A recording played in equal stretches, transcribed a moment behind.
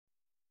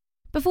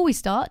Before we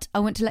start, I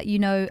want to let you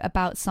know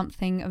about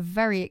something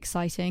very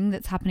exciting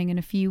that's happening in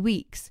a few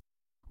weeks.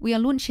 We are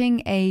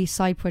launching a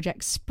side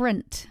project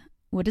sprint.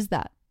 What is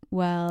that?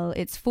 Well,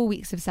 it's 4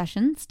 weeks of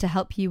sessions to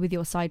help you with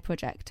your side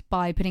project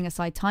by putting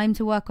aside time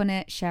to work on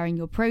it, sharing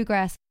your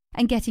progress,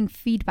 and getting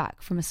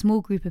feedback from a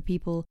small group of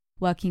people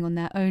working on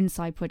their own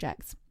side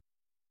projects.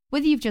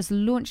 Whether you've just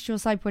launched your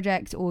side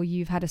project or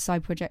you've had a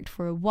side project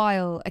for a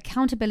while,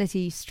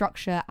 accountability,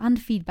 structure,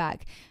 and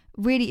feedback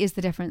really is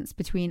the difference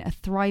between a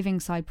thriving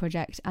side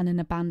project and an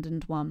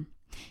abandoned one.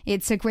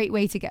 It's a great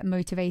way to get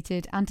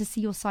motivated and to see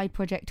your side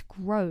project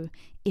grow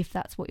if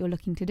that's what you're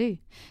looking to do.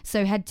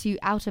 So head to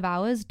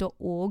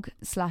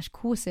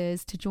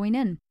outofhours.org/courses to join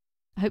in.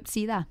 I hope to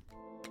see you there.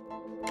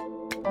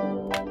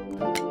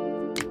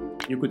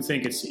 You could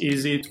think it's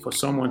easy for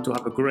someone to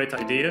have a great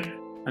idea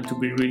and to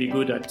be really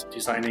good at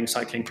designing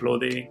cycling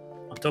clothing.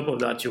 On top of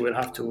that, you will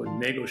have to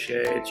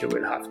negotiate. You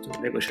will have to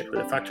negotiate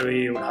with the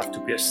factory. You will have to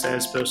be a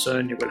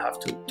salesperson. You will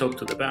have to talk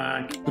to the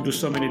bank, to do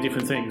so many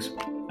different things.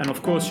 And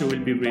of course, you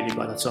will be really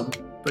bad at some,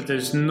 but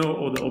there's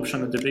no other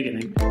option at the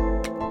beginning.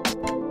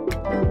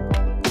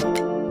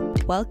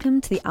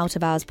 Welcome to the Out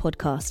of Hours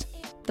podcast,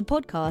 the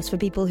podcast for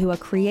people who are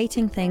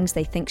creating things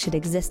they think should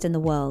exist in the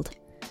world.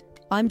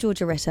 I'm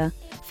Georgia Ritter,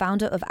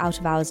 founder of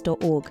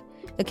outofhours.org,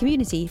 a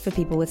community for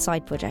people with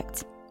side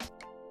projects.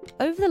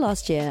 Over the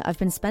last year, I've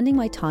been spending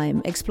my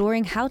time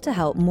exploring how to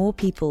help more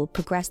people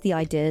progress the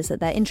ideas that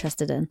they're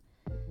interested in.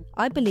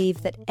 I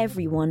believe that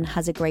everyone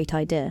has a great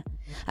idea,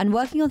 and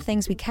working on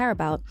things we care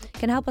about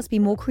can help us be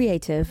more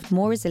creative,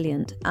 more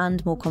resilient,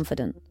 and more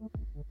confident.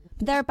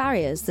 But there are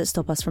barriers that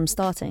stop us from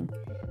starting.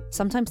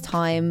 Sometimes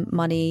time,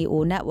 money,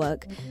 or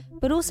network,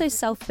 but also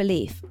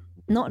self-belief,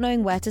 not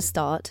knowing where to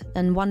start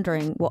and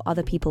wondering what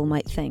other people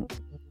might think.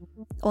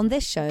 On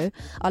this show,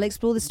 I'll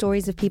explore the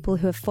stories of people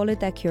who have followed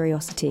their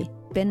curiosity,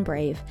 been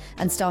brave,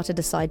 and started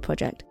a side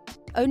project,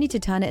 only to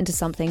turn it into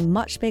something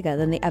much bigger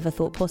than they ever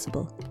thought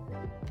possible.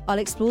 I'll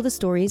explore the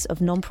stories of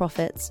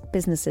non-profits,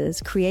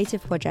 businesses,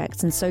 creative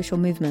projects, and social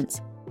movements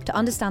to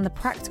understand the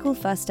practical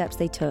first steps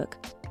they took,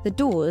 the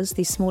doors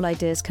these small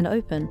ideas can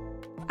open,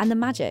 and the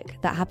magic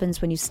that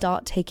happens when you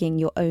start taking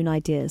your own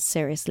ideas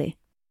seriously.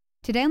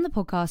 Today on the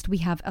podcast, we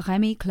have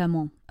Rémi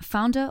Clermont,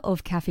 founder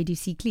of Café du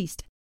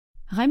Cycliste.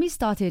 Rémi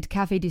started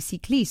Café du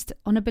Cycliste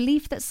on a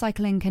belief that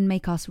cycling can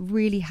make us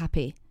really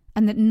happy,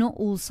 and that not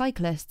all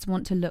cyclists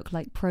want to look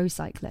like pro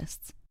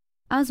cyclists.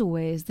 As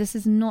always, this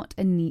is not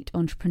a neat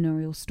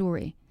entrepreneurial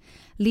story.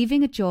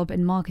 Leaving a job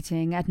in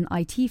marketing at an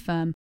IT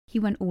firm, he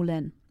went all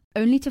in,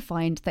 only to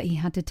find that he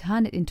had to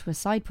turn it into a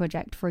side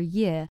project for a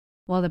year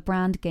while the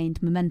brand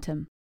gained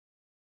momentum.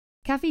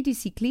 Café du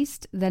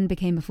Cycliste then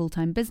became a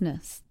full-time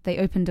business. They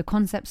opened a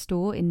concept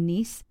store in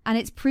Nice, and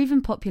it's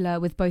proven popular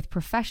with both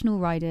professional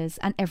riders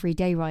and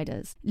everyday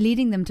riders,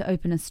 leading them to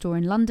open a store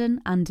in London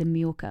and in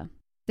Mallorca.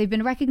 They've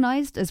been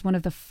recognised as one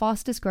of the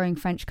fastest-growing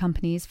French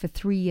companies for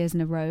 3 years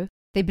in a row.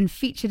 They've been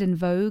featured in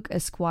Vogue,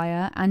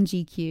 Esquire, and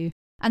GQ,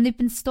 and they've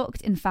been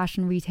stocked in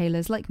fashion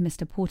retailers like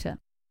Mr. Porter.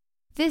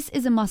 This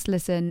is a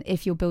must-listen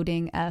if you're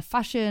building a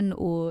fashion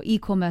or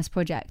e-commerce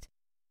project.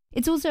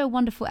 It's also a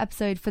wonderful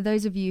episode for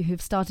those of you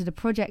who've started a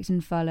project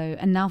in furlough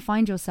and now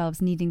find yourselves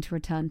needing to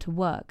return to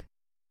work.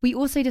 We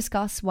also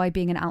discuss why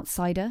being an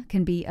outsider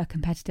can be a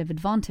competitive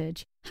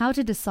advantage, how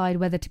to decide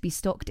whether to be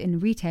stocked in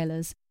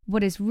retailers,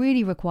 what is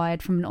really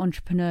required from an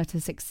entrepreneur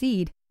to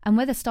succeed, and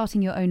whether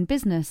starting your own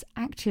business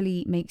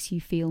actually makes you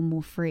feel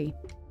more free.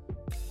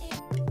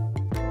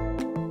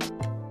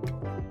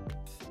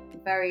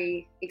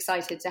 Very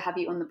excited to have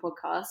you on the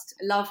podcast.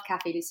 I love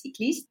Café du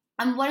Cycliste.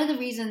 And one of the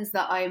reasons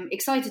that I'm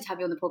excited to have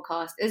you on the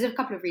podcast is a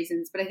couple of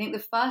reasons, but I think the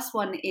first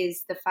one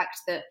is the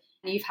fact that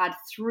you've had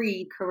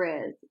 3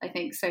 careers, I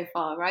think, so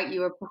far, right?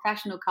 You were a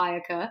professional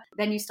kayaker,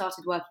 then you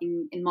started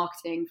working in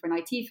marketing for an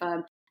IT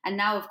firm, and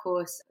now, of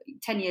course,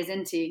 10 years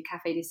into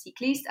Café du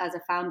Cycliste as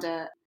a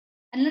founder.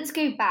 And let's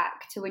go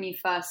back to when you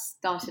first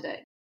started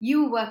it.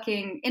 You were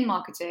working in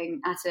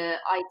marketing at an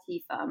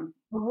IT firm,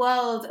 a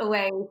world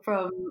away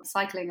from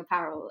cycling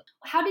apparel.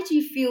 How did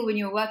you feel when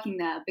you were working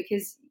there?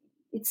 Because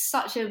it's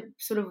such a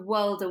sort of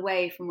world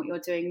away from what you're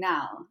doing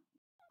now.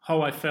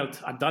 How I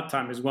felt at that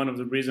time is one of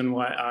the reasons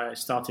why I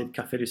started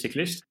Café du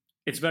Cycliste.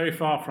 It's very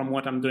far from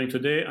what I'm doing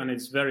today, and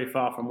it's very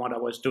far from what I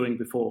was doing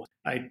before.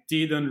 I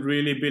didn't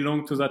really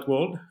belong to that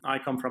world. I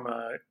come from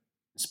a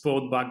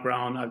sport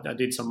background. I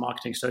did some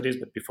marketing studies,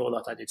 but before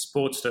that I did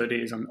sports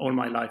studies, and all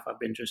my life I've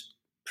been just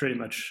pretty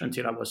much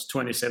until I was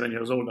 27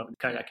 years old, I'm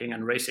kayaking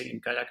and racing in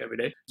kayak every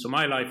day. So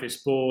my life is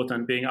sport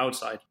and being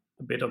outside.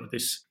 A bit of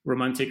this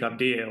romantic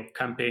idea of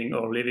camping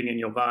or living in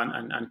your van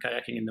and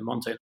kayaking in the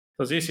mountain.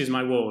 So this is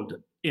my world.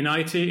 In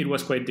IT, it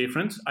was quite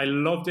different. I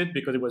loved it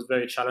because it was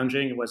very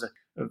challenging. It was a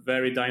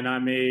very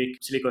dynamic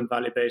Silicon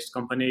Valley-based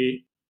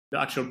company.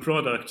 The actual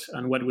product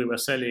and what we were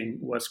selling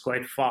was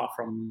quite far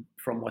from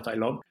what I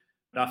loved.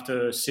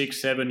 After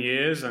 6-7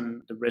 years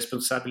and the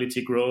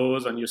responsibility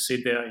grows and you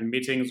sit there in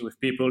meetings with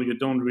people you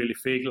don't really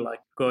feel like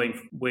going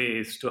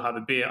with to have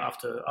a beer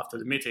after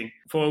the meeting.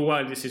 For a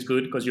while, this is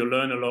good because you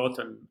learn a lot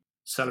and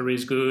salary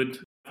is good.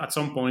 at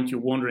some point you're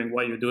wondering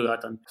why you do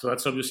that. And so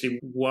that's obviously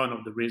one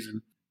of the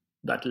reasons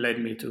that led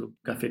me to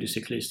Café du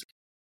Cycliste.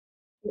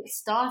 It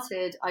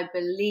started, I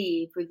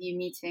believe, with you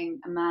meeting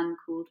a man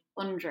called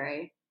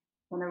Andre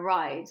on a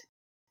ride.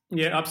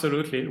 Yeah,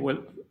 absolutely. Well,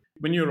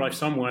 when you arrive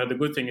somewhere, the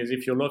good thing is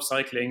if you love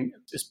cycling,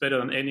 it's better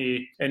than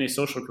any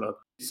social club.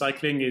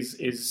 Cycling is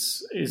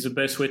the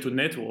best way to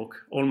network,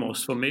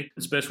 almost for me.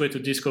 It's the best way to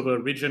discover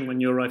a region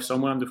when you arrive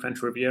somewhere on the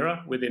French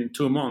Riviera. Within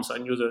 2 months, I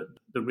knew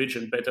the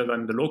region better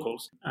than the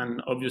locals.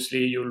 And obviously,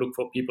 you look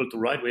for people to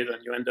ride with,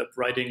 and you end up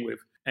riding with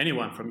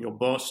anyone from your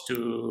boss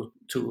to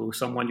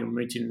someone you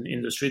meet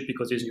in the street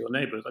because he's your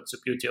neighbor. That's the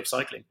beauty of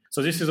cycling.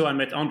 So this is how I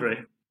met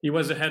Andre. He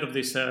was the head of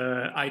this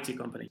IT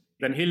company.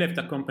 Then he left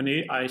the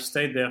company. I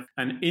stayed there.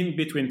 And in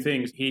between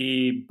things,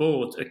 he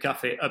bought a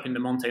cafe up in the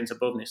mountains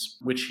above Nice,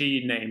 which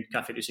he named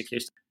Café du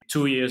Cycliste.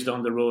 2 years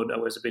down the road, I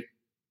was a bit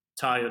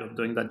tired of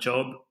doing that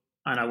job.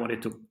 And I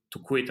wanted to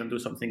quit and do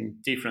something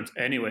different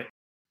anyway.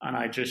 And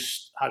I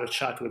just had a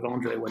chat with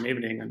Andre one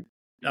evening. And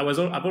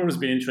I've always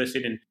been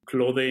interested in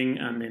clothing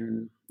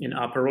and in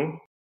apparel.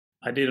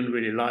 I didn't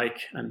really like,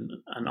 and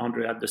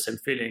Andre had the same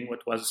feeling,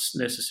 what was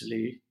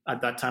necessarily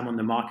at that time on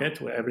the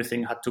market, where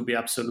everything had to be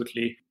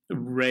absolutely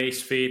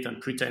race fit and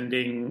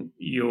pretending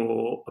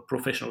you're a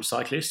professional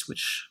cyclist,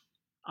 which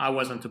I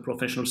wasn't a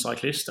professional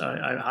cyclist.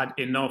 I had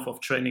enough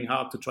of training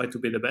hard to try to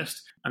be the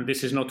best, and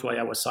this is not why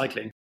I was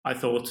cycling. I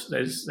thought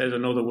there's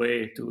another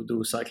way to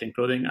do cycling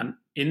clothing, and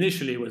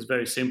initially it was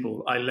very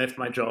simple. I left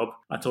my job.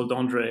 I told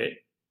Andre,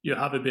 you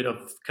have a bit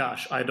of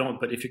cash. I don't,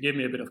 but if you give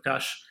me a bit of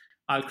cash,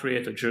 I'll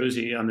create a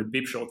jersey and a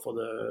bib short for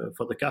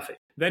the cafe.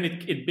 Then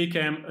it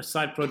became a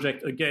side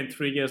project again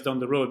 3 years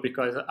down the road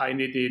because I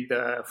needed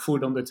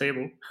food on the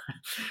table.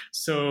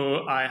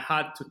 So I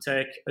had to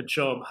take a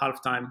job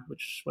half-time,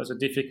 which was a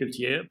difficult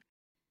year.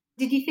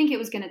 Did you think it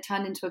was going to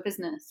turn into a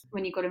business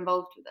when you got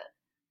involved with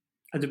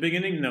it? At the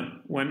beginning, no.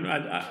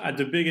 At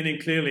the beginning,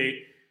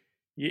 clearly,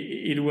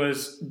 it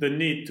was the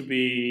need to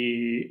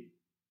be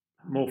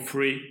more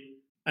free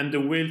and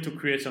the will to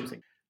create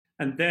something.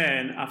 And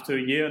then after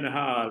a year and a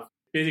half,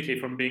 basically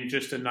from being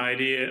just an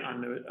idea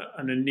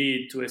and a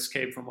need to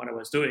escape from what I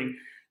was doing,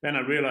 then I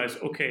realized,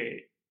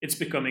 okay, it's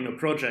becoming a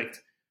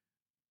project.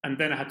 And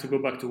then I had to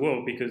go back to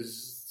work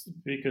because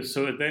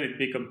so then it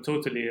became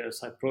totally a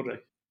side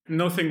project.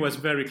 Nothing was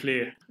very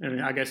clear. I mean,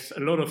 I guess a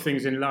lot of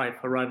things in life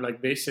arrive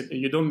like this.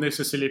 You don't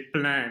necessarily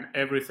plan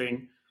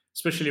everything,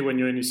 especially when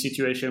you're in a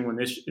situation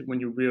when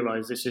you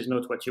realize this is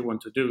not what you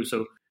want to do.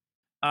 So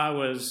I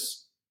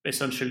was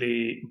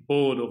essentially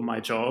bored of my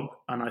job,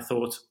 and I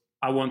thought,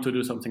 I want to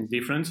do something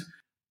different.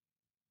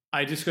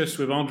 I discussed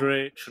with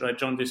Andre, should I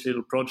join this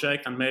little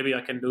project and maybe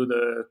I can do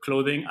the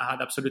clothing? I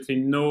had absolutely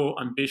no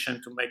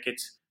ambition to make it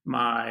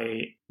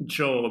my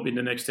job in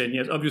the next 10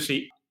 years.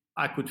 Obviously,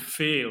 I could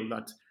feel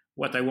that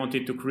what I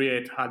wanted to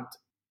create had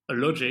a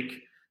logic,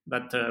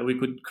 that we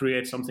could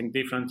create something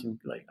different.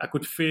 I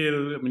could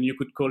feel, you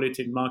could call it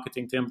in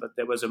marketing terms that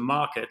there was a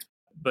market,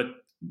 but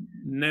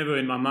never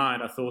in my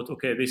mind I thought,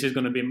 okay, this is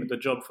going to be the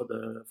job for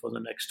the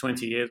next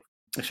 20 years.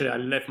 Actually, I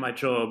left my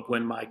job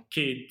when my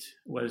kid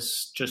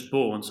was just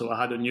born. So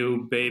I had a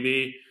new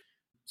baby.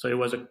 So it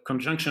was a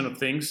conjunction of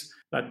things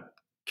that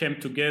came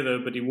together,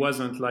 but it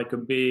wasn't like a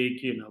big,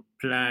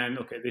 plan.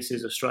 Okay, this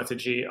is a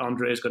strategy.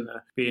 Andre is going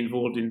to be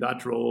involved in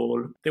that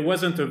role. There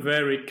wasn't a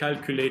very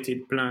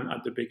calculated plan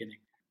at the beginning.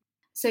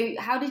 So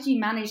how did you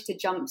manage to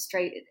jump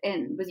straight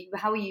in?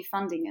 How were you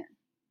funding it?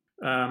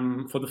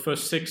 For the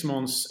first 6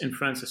 months in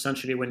France,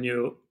 essentially, when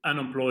you're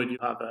unemployed, you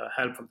have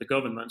help from the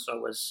government. So I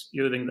was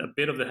using a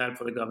bit of the help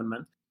for the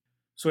government.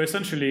 So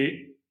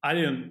essentially, I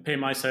didn't pay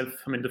myself.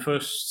 The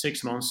first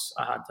 6 months,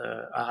 I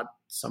had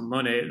some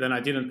money. Then I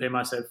didn't pay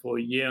myself for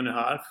a year and a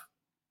half.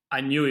 I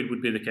knew it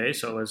would be the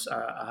case. I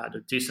had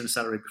a decent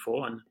salary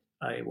before, and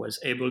I was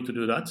able to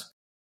do that.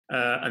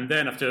 And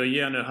then after a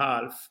year and a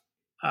half,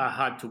 I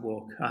had to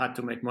work. I had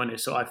to make money.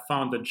 So I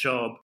found a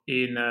job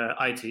in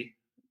IT.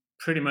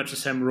 Pretty much the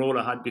same role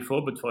I had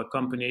before, but for a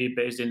company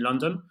based in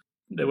London.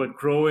 They were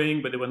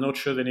growing, but they were not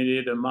sure they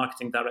needed a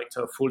marketing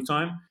director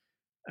full-time.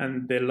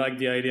 And they liked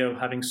the idea of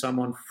having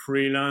someone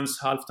freelance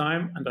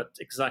half-time, and that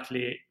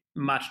exactly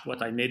matched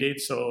what I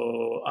needed.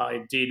 So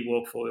I did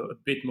work for a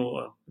bit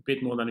more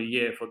than a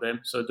year for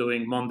them. So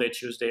doing Monday,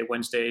 Tuesday,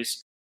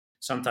 Wednesdays,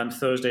 sometimes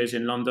Thursdays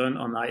in London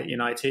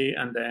in IT,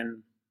 and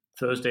then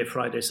Thursday,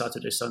 Friday,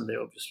 Saturday, Sunday,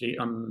 obviously,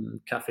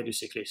 on Café du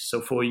Cycliste.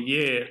 So for a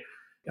year,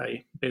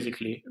 I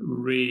basically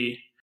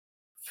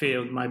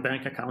refilled my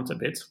bank account a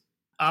bit.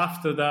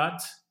 After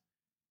that,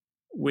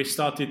 we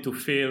started to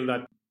feel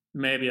that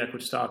maybe I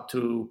could start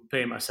to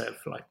pay myself,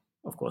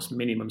 of course,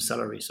 minimum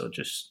salary, so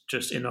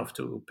just enough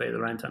to pay the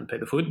rent and pay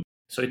the food.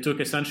 So it took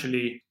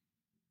essentially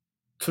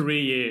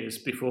 3 years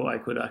before I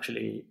could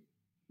actually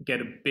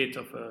get a bit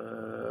of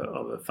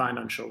a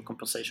financial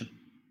compensation.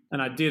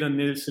 And I didn't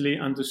necessarily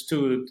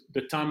understood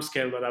the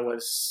timescale that I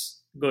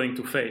was going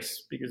to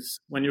face, because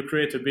when you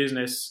create a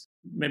business,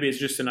 maybe it's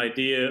just an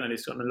idea and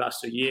it's going to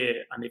last a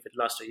year. And if it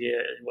lasts a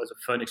year, it was a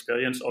fun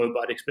experience or a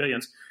bad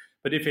experience.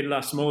 But if it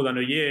lasts more than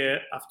a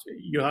year,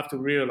 you have to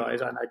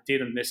realize, and I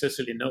didn't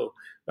necessarily know,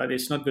 that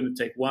it's not going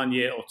to take 1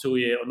 year or 2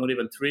 years or not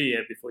even 3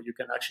 years before you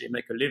can actually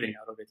make a living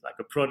out of it. Like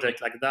a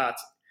project like that,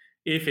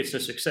 if it's a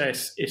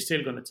success, it's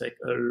still going to take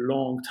a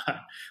long time.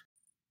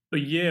 A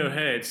year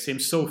ahead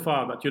seems so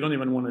far that you don't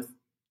even want to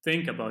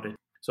think about it.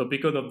 So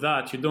because of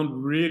that, you don't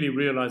really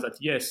realize that,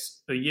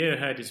 yes, a year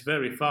ahead is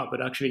very far,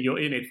 but actually you're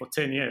in it for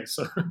 10 years.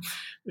 So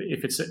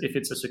if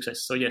it's a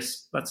success. So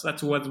yes,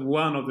 that's what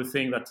one of the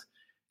things that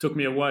took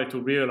me a while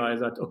to realize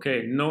that,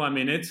 okay, no, I'm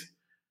in it.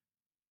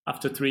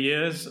 After 3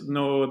 years,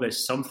 no,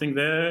 there's something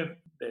there.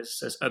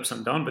 There's ups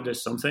and downs, but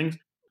there's something.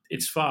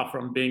 It's far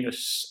from being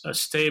a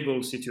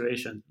stable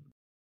situation.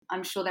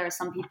 I'm sure there are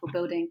some people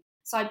building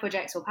side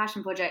projects or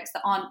passion projects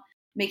that aren't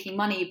making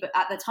money but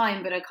at the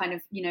time, but are kind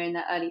of, in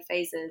their early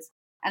phases.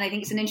 And I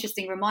think it's an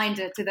interesting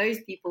reminder to those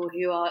people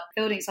who are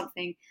building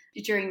something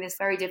during this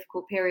very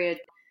difficult period.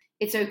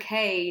 It's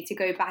okay to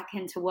go back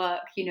into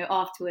work,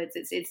 afterwards.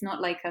 It's not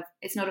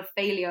a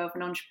failure of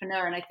an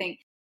entrepreneur. And I think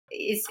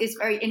it's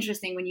very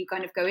interesting when you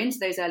kind of go into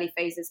those early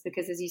phases,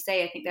 because as you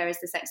say, I think there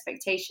is this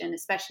expectation,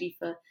 especially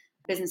for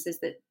businesses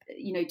that,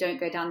 don't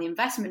go down the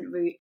investment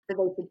route, that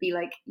they could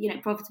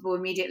be profitable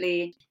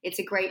immediately. It's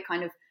a great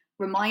kind of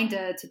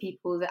reminder to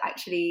people that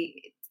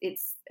actually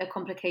it's a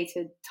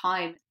complicated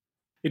time.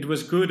 It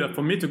was good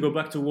for me to go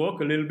back to work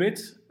a little bit.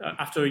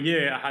 After a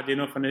year, I had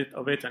enough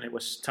of it, and it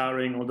was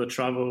tiring, all the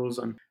travels.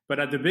 But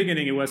at the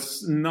beginning, it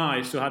was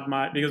nice to have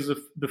because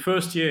the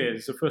first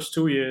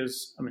 2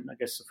 years, I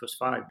guess the first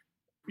 5,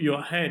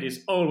 your head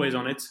is always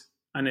on it,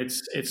 and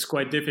it's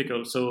quite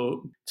difficult.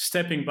 So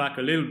stepping back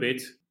a little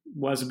bit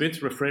was a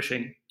bit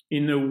refreshing.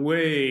 In a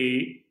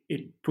way,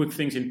 it put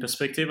things in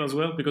perspective as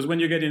well, because when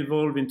you get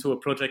involved into a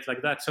project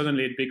like that,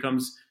 suddenly it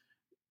becomes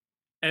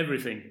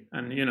everything.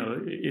 And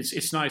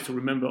it's nice to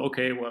remember,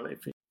 okay, well,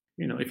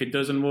 if it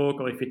doesn't work,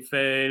 or if it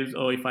fails,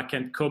 or if I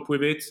can't cope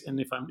with it, and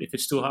if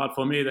it's too hard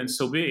for me, then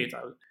so be it.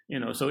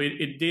 So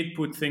it did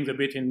put things a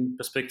bit in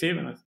perspective.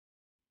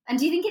 And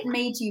do you think it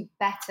made you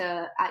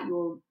better at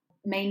your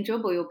main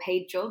job or your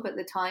paid job at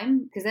the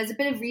time? Because there's a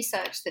bit of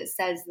research that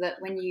says that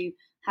when you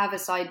have a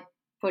side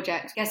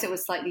project, I guess it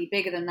was slightly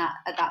bigger than that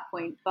at that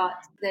point, but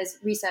there's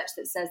research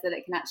that says that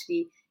it can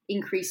actually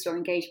increase your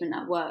engagement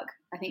at work.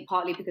 I think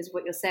partly because of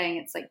what you're saying,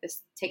 it's like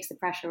this takes the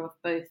pressure off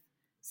both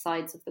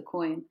sides of the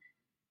coin.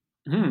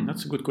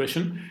 That's a good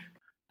question.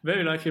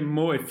 Very likely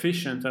more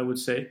efficient, I would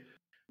say.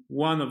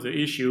 One of the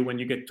issues when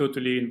you get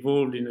totally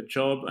involved in a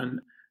job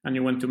and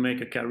you want to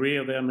make a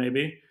career there,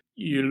 maybe,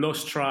 you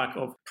lost track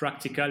of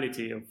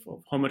practicality, of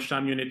how much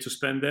time you need to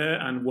spend there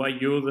and why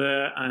you're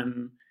there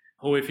and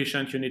how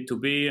efficient you need to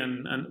be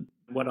and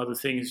what are the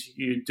things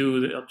you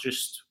do that are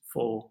just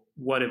for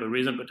whatever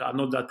reason, but are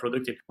not that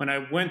productive. When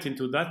I went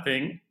into that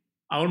thing,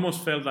 I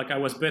almost felt like I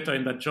was better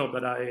in that job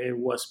than I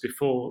was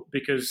before,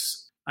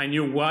 because I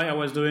knew why I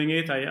was doing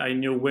it. I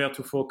knew where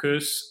to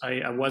focus.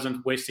 I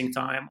wasn't wasting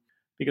time,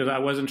 because I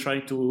wasn't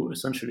trying to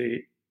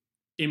essentially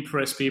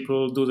impress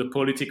people, do the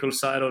political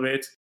side of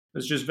it.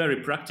 It's just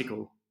very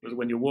practical. Because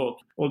when you work,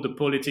 all the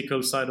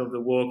political side of the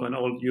work and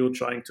all you're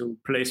trying to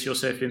place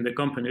yourself in the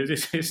company,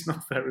 it's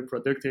not very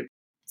productive.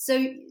 So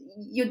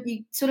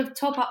you sort of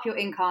top up your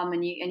income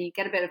and you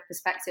get a bit of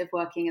perspective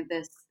working at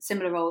this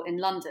similar role in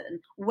London.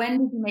 When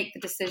did you make the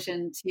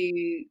decision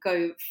to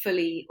go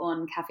fully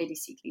on Café du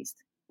Cycliste?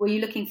 Were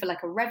you looking for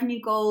like a revenue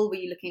goal? Were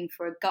you looking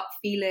for a gut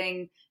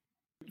feeling?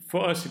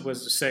 For us, it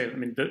was the sale.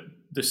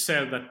 The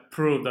sale that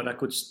proved that I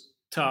could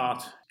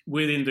start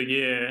within the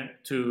year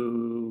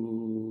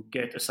to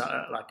get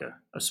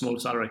a small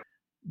salary.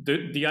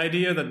 The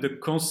idea that the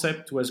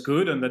concept was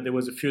good and that there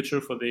was a future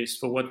for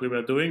what we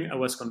were doing, I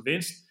was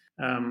convinced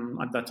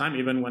at that time.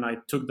 Even when I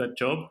took that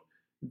job,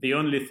 the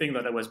only thing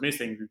that I was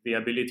missing, the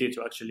ability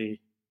to actually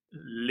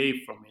live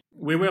from it.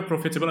 We were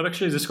profitable.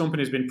 Actually, this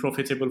company has been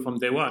profitable from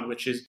day one,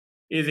 which is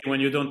easy when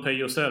you don't pay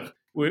yourself.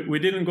 We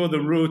didn't go the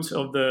route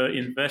of the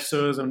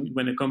investors, and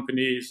when a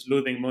company is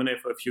losing money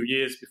for a few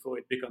years before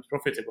it becomes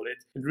profitable.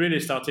 It really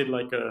started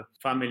like a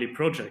family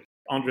project.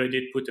 Andre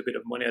did put a bit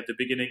of money at the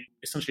beginning,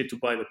 essentially to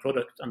buy the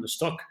product and the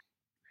stock.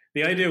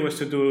 The idea was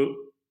to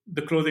do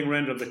the clothing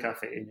range of the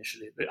cafe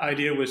initially. The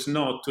idea was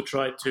not to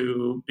try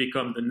to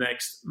become the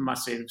next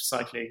massive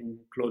cycling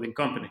clothing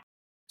company.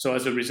 So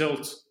as a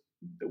result,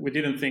 we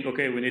didn't think,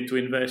 okay, we need to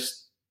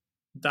invest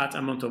that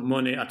amount of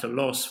money at a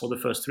loss for the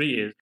first 3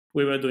 years.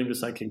 We were doing the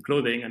cycling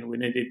clothing and we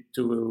needed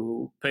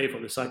to pay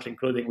for the cycling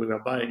clothing. We were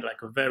buying like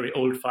a very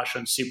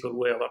old-fashioned, simple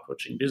way of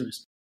approaching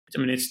business.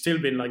 It's still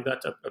been like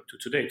that up to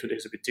today. Today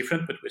is a bit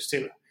different, but we're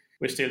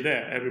still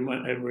there.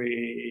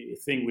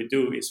 Everything we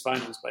do is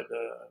financed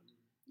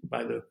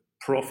by the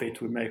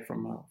profit we make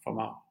from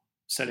our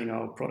selling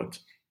our product.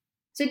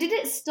 So did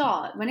it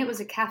start, when it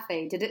was a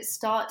cafe, did it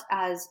start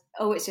as,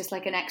 it's just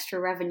like an extra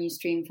revenue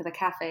stream for the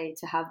cafe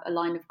to have a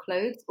line of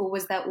clothes? Or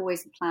was there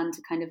always a plan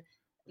to kind of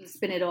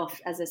spin it off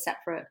as a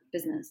separate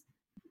business?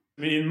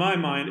 In my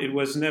mind, it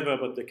was never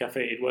about the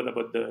cafe. It was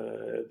about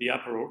the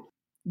apparel.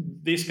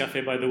 This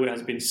cafe, by the way,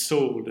 has been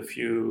sold a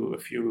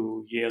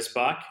few years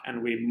back,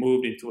 and we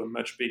moved into a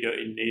much bigger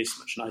in Nice,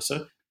 much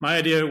nicer. My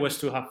idea was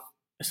to have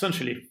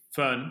essentially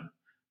fun,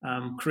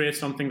 create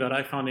something that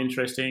I found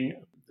interesting,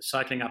 the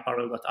cycling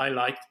apparel that I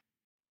liked.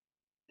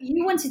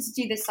 You wanted to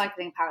do this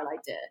cycling apparel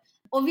idea.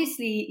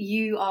 Obviously,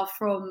 you are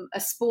from a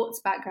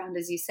sports background,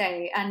 as you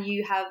say, and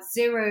you have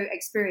zero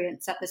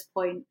experience at this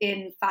point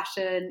in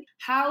fashion.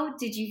 How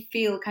did you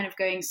feel kind of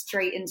going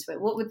straight into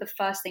it? What were the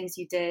first things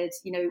you did?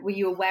 You know, were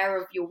you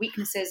aware of your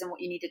weaknesses and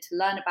what you needed to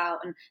learn about?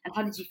 And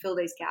how did you fill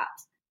those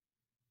gaps?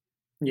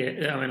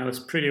 Yeah, I mean, I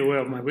was pretty aware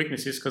of my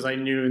weaknesses because I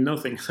knew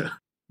nothing.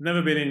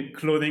 Never been in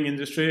clothing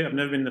industry. I've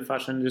never been in the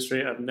fashion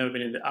industry. I've never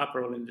been in the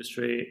apparel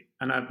industry.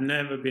 And I've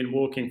never been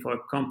working for a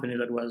company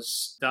that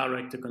was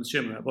direct to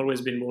consumer. I've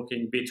always been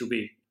working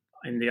B2B.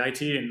 In the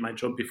IT, in my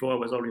job before, I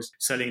was always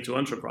selling to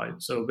enterprise.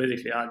 So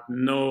basically, I had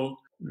no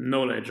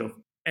knowledge of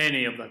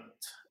any of that.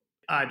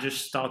 I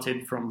just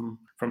started from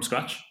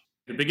scratch.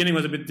 The beginning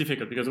was a bit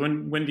difficult because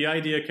when the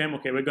idea came,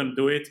 okay, we're going to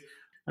do it.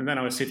 And then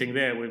I was sitting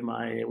there with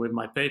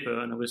my paper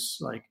and I was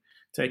like,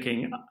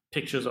 taking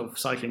pictures of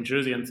cycling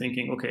jersey and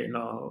thinking, okay,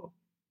 now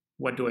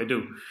what do I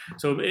do?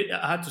 So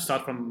I had to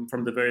start from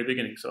the very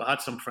beginning. So I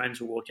had some friends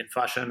who work in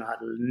fashion. I had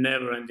a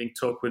never-ending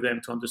talk with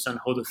them to understand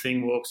how the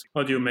thing works.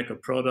 How do you make a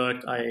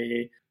product?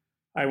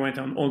 I went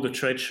on all the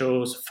trade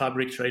shows,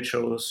 fabric trade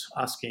shows,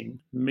 asking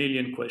a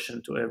million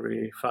questions to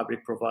every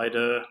fabric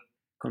provider,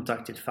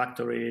 contacted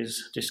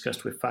factories,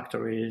 discussed with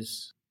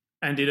factories,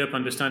 ended up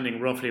understanding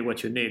roughly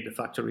what you need. The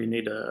factory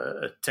need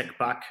a tech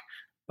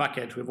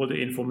package with all the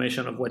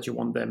information of what you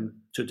want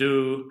them to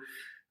do.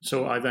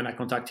 So I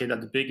contacted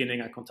at the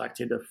beginning, I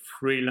contacted a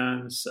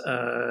freelance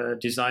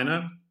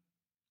designer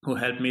who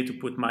helped me to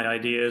put my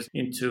ideas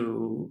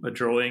into a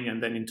drawing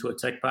and then into a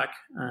tech pack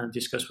and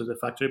discuss with the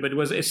factory. But it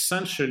was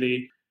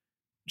essentially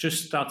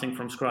just starting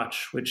from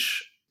scratch,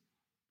 which,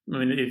 I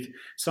mean, it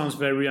sounds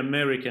very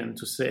American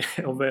to say,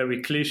 or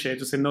very cliche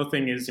to say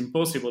nothing is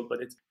impossible, but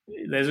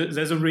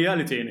there's a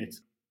reality in it.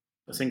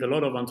 I think a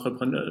lot of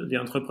the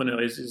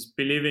entrepreneur is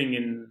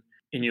believing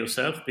in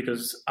yourself,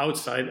 because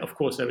outside, of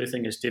course,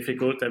 everything is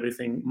difficult.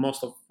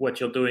 Most of what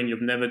you're doing,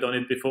 you've never done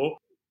it before.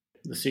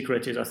 The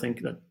secret is, I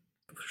think, that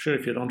for sure,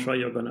 if you don't try,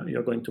 you're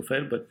going to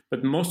fail.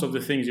 But most of the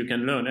things you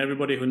can learn.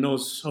 Everybody who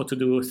knows how to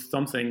do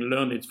something,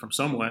 learn it from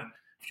somewhere.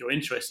 If you're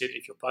interested,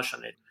 if you're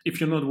passionate, if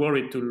you're not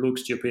worried to look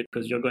stupid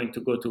because you're going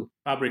to go to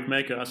fabric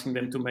maker asking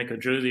them to make a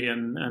jersey,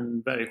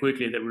 and very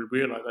quickly they will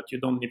realize that you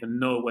don't even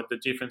know what the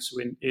difference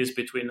is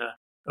between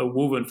a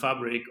woven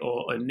fabric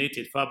or a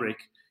knitted fabric,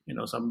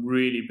 some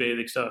really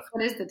basic stuff.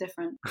 What is the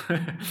difference?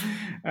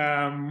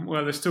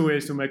 Well, there's two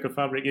ways to make a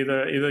fabric.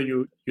 Either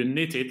you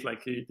knit it,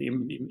 like the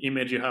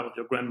image you have of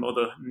your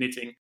grandmother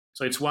knitting.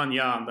 So it's one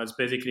yarn that's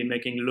basically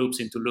making loops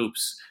into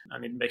loops,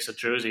 and it makes a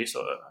jersey,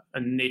 so a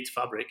knit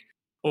fabric.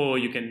 Or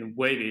you can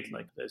wave it,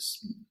 like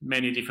there's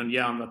many different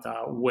yarn that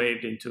are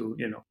waved into,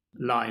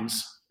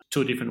 lines.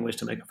 Two different ways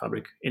to make a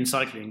fabric. In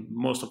cycling,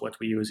 most of what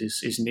we use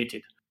is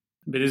knitted.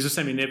 But it's the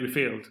same in every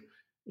field.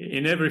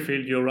 In every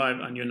field, you arrive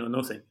and you know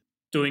nothing.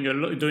 Doing a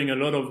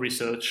lot of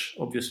research,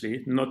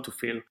 obviously, not to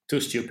feel too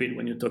stupid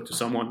when you talk to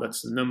someone.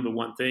 That's the number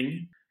one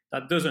thing.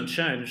 That doesn't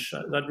change.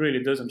 That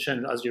really doesn't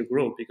change as you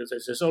grow, because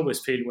there's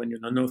always field when you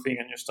know nothing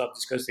and you start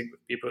discussing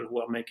with people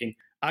who are making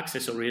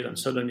accessories, and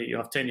suddenly you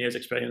have 10 years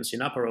experience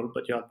in apparel,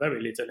 but you have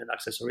very little in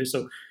accessories.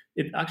 So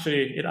it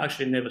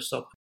actually never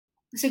stopped.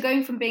 So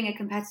going from being a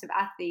competitive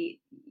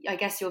athlete, I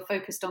guess you're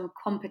focused on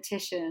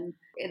competition.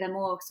 Are there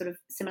more sort of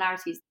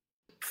similarities?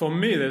 For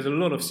me, there's a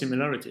lot of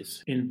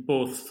similarities in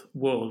both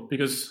worlds,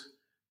 because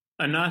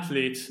an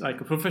athlete, like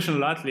a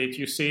professional athlete,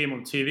 you see him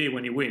on TV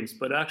when he wins,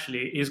 but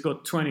actually he's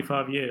got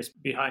 25 years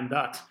behind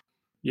that.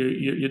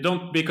 You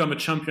don't become a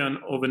champion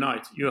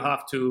overnight. You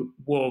have to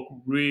work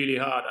really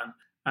hard,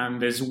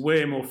 and there's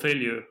way more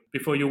failure.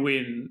 Before you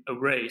win a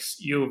race,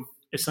 you've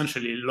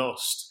essentially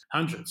lost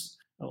hundreds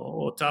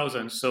or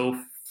thousands.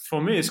 So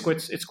for me, it's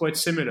quite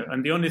similar.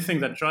 And the only thing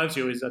that drives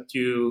you is that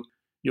you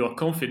are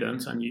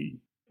confident, and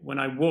when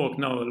I work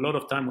now, a lot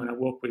of time when I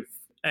work with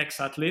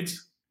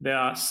ex-athletes, they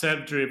are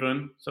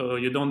self-driven, so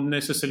you don't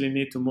necessarily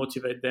need to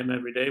motivate them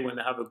every day when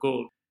they have a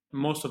goal.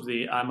 Most of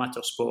the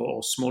amateur sport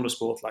or smaller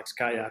sport like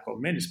kayak or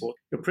mini sport,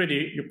 you're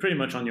pretty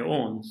much on your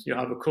own. You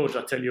have a coach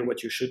that tell you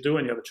what you should do,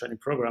 and you have a training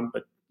program,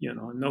 but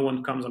no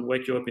one comes and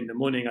wake you up in the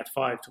morning at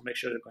 5 to make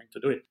sure you're going to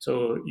do it.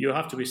 So you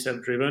have to be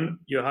self-driven.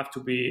 You have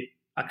to be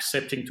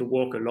accepting to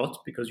work a lot,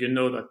 because you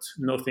know that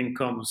nothing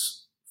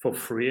comes for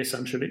free,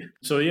 essentially.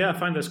 So yeah, I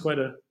find there's quite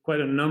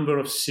a number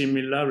of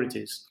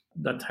similarities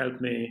that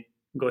help me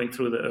going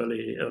through the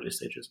early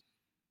stages.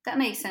 That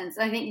makes sense.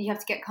 I think you have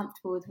to get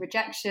comfortable with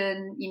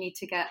rejection. You need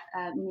to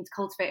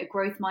cultivate a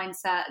growth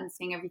mindset and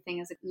seeing everything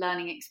as a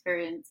learning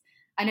experience.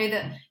 I know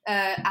that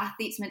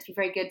athletes are meant to be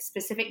very good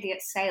specifically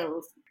at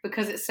sales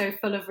because it's so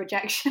full of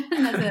rejection.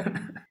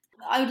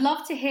 I would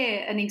love to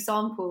hear an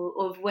example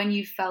of when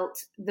you felt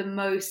the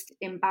most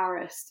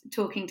embarrassed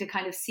talking to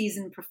kind of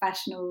seasoned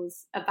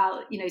professionals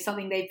about,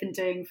 something they've been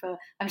doing for,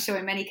 I'm sure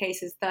in many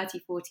cases, 30,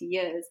 40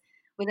 years.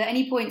 Were there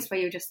any points where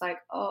you were just like,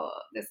 oh,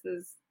 this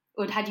is,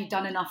 or had you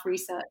done enough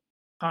research?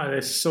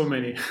 There's so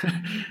many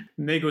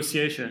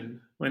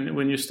negotiation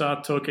when you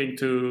start talking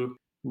to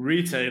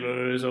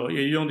retailers, or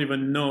you don't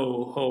even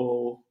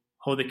know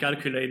how they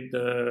calculate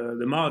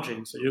the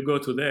margin. So you go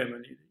to them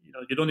and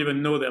you don't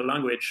even know their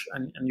language,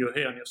 and you're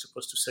here and you're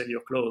supposed to sell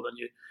your clothes, and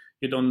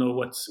you don't know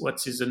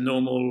what is the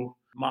normal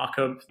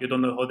markup. You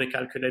don't know how they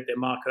calculate their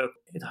markup.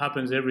 It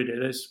happens every day.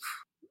 There's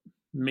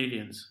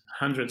millions,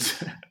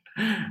 hundreds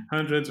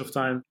of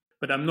times.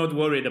 But I'm not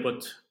worried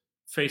about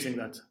facing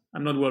that.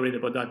 I'm not worried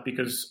about that,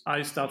 because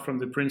I start from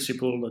the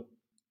principle that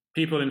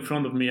people in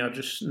front of me are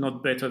just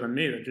not better than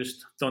me. They've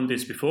just done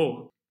this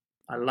before.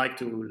 I like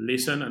to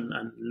listen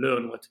and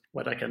learn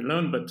what I can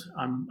learn, but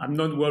I'm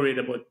not worried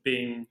about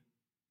being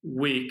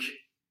weak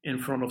in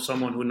front of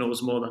someone who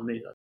knows more than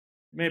me.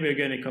 Maybe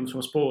again it comes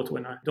from sport,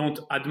 when I don't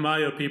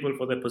admire people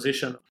for their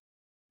position.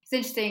 It's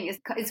interesting.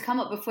 It's come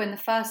up before in the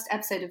first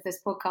episode of this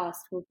podcast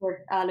with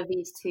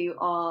Lavis, who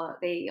are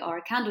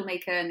a candle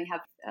maker, and they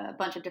have a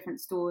bunch of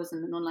different stores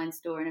and an online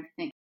store and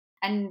everything.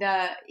 And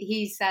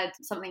he said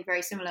something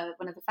very similar.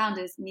 One of the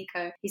founders,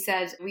 Nico, he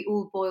said, we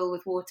all boil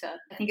with water.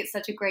 I think it's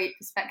such a great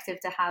perspective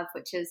to have,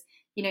 which is,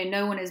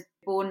 no one is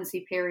born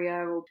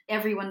superior, or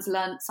everyone's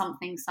learned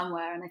something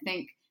somewhere. And I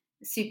think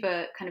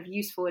super kind of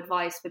useful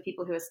advice for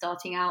people who are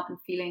starting out and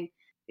feeling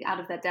out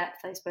of their depth,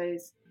 I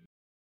suppose.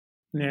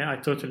 Yeah, I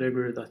totally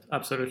agree with that.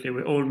 Absolutely.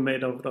 We're all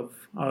made out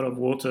of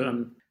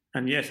water.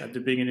 And yes, at the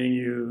beginning,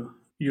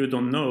 you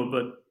don't know,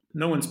 but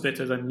no one's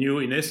better than you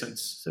in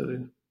essence. So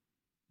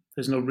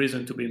there's no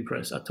reason to be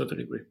impressed. I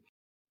totally agree.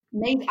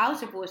 Made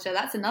out of water.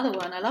 That's another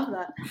one. I love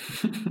that.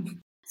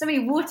 So many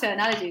water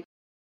analogies.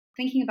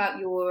 Thinking about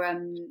your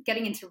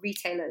getting into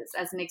retailers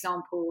as an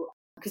example,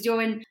 because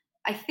you're in,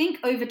 I think,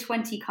 over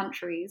 20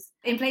 countries,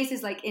 in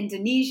places like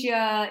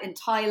Indonesia, in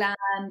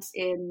Thailand,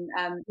 in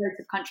loads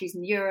of countries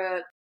in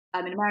Europe,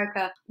 in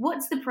America.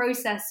 What's the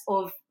process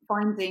of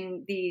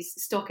finding these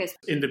stockists?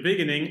 In the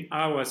beginning,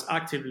 I was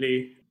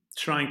actively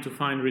trying to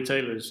find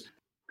retailers.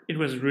 It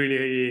was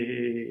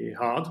really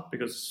hard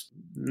because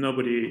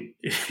nobody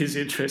is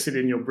interested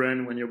in your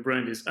brand when your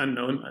brand is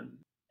unknown and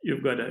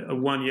you've got a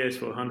 1 yes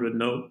for 100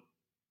 no.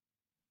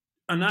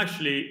 And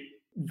actually,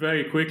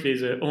 very quickly,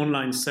 the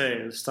online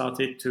sales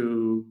started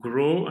to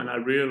grow, and I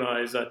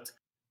realized that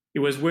it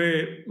was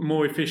way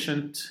more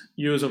efficient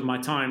use of my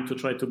time to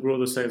try to grow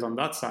the sales on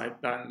that side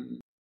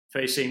than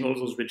facing all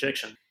those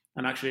rejections.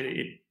 And actually,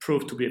 it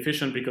proved to be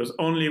efficient, because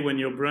only when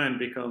your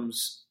brand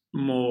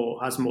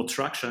has more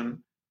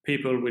traction,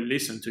 people will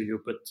listen to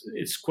you. But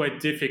it's quite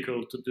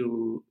difficult to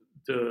do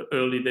the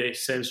early day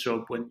sales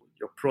job when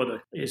your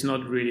product is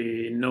not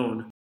really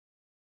known.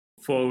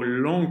 For a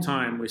long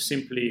time, we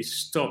simply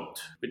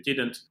stopped. We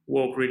didn't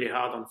work really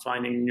hard on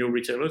finding new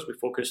retailers. We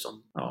focused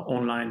on our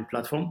online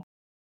platform.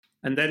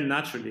 And then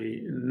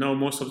naturally, now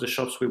most of the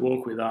shops we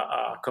work with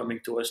are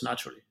coming to us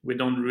naturally. We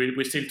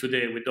still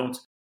today, we don't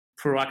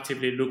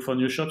proactively look for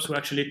new shops.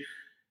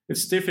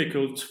 It's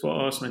difficult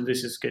for us, and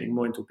this is getting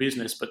more into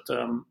business, but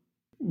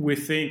we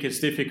think it's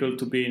difficult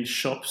to be in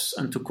shops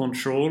and to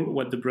control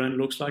what the brand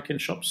looks like in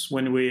shops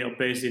when we are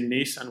based in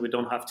Nice and we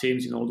don't have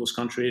teams in all those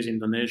countries,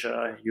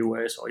 Indonesia,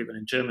 US, or even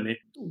in Germany.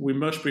 We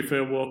much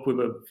prefer work with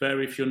a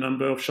very few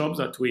number of shops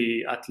that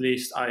we at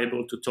least are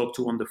able to talk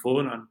to on the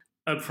phone, and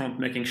upfront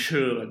making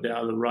sure that they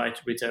are the right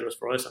retailers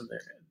for us and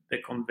they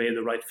convey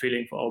the right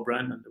feeling for our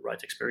brand and the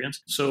right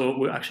experience. So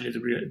we actually,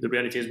 the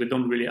reality is we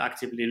don't really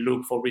actively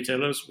look for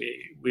retailers.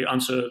 We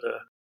answer the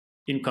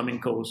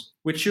incoming calls,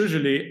 which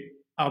usually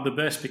are the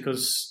best,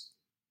 because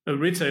a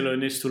retailer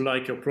needs to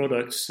like your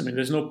products. I mean,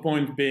 there's no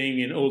point being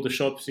in all the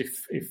shops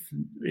if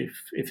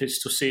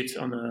it's to sit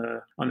on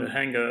a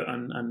hanger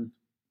and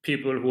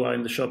people who are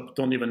in the shop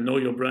don't even know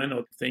your brand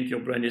or think your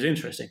brand is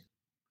interesting.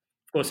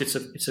 Of course,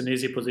 it's an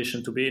easy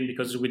position to be in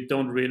because we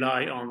don't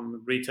rely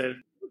on retail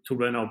to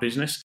run our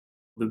business.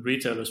 The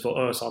retailers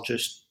for us are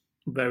just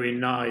very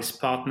nice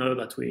partner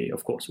that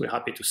we're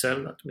happy to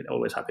sell, that we're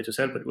always happy to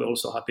sell, but we're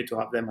also happy to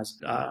have them as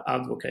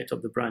advocate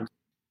of the brand.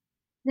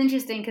 It's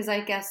interesting because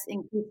I guess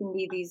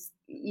increasingly these,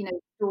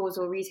 stores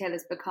or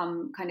retailers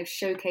become kind of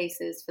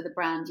showcases for the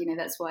brand.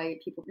 That's why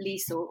people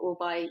lease or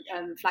buy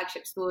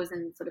flagship stores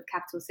in sort of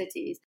capital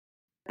cities.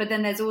 But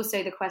then there's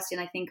also the question,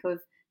 I think, of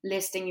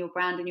listing your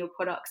brand and your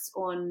products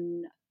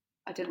on,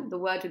 I don't know, the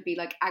word would be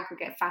like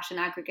fashion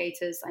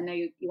aggregators. I know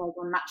you guys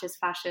are on Matches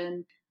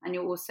Fashion and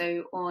you're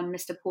also on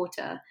Mr.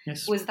 Porter.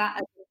 Yes. Was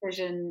that a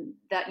decision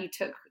that you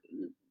took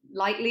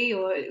lightly,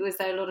 or was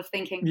there a lot of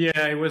thinking?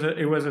 Yeah, it was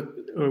a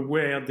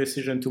weird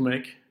decision to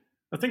make.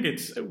 I think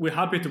we're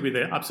happy to be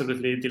there,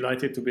 absolutely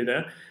delighted to be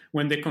there.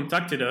 When they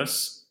contacted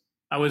us,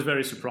 I was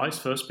very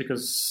surprised first,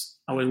 because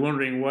I was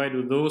wondering, why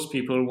do those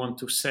people want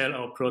to sell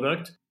our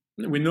product?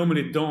 We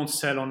normally don't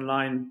sell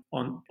online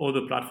on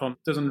other platforms.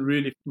 It doesn't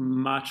really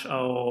match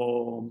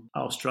our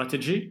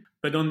strategy.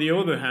 But on the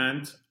other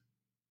hand,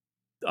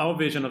 our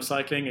vision of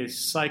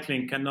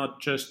cycling cannot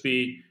just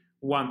be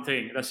one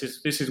thing.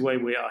 This is why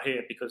we are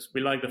here, because we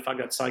like the fact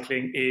that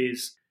cycling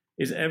is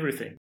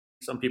everything.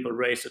 Some people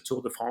race the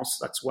Tour de France.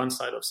 That's one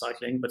side of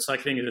cycling. But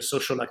cycling is a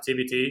social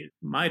activity.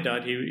 My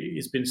dad,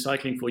 he's been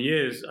cycling for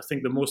years. I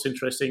think the most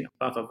interesting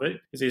part of it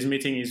is he's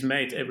meeting his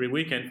mate every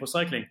weekend for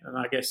cycling. And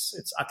I guess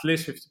it's at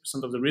least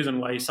 50% of the reason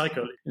why he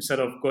cycles. Instead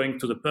of going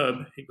to the pub,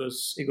 he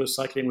goes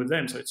cycling with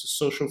them. So it's a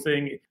social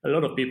thing. A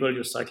lot of people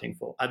use cycling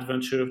for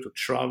adventure, to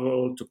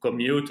travel, to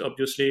commute,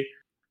 obviously,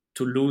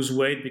 to lose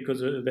weight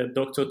because their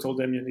doctor told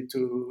them they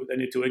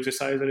need to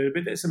exercise a little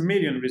bit. There's a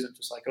million reasons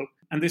to cycle.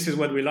 And this is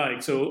what we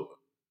like. So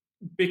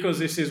because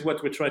this is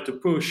what we try to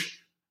push,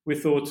 we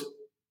thought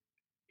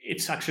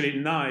it's actually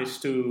nice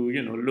to,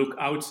 look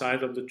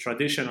outside of the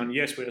tradition. And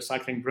yes, we're a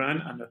cycling brand,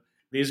 and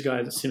these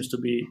guys seems to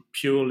be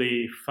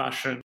purely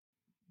fashion.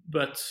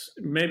 But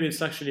maybe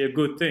it's actually a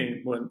good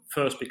thing. Well,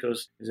 first,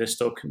 because they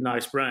stock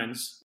nice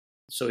brands,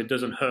 so it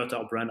doesn't hurt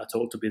our brand at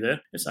all to be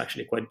there. It's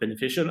actually quite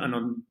beneficial.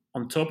 And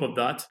on top of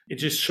that, it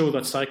just shows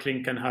that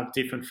cycling can have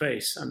different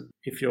face. And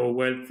if you're a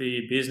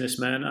wealthy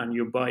businessman and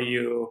you buy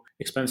your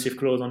expensive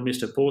clothes on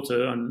Mr.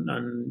 Porter,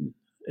 and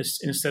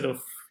instead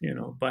of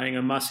buying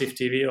a massive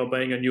TV or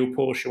buying a new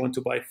Porsche, you want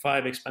to buy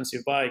 5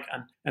 expensive bikes,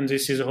 and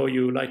this is how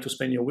you like to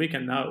spend your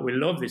weekend. Now we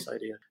love this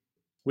idea.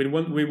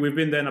 We've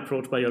been then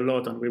approached by a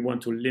lot, and we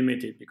want to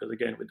limit it because,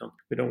 again,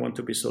 we don't want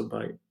to be sold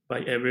by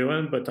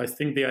everyone. But I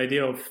think the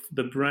idea of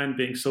the brand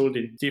being sold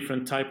in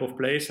different type of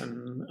place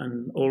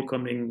and all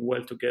coming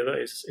well together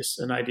is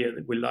an idea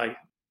that we like.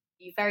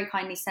 You very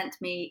kindly sent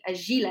me a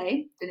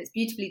gilet, and it's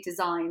beautifully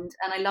designed,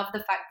 and I love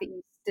the fact that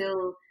you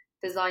still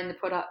design the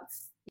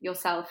products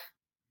yourself.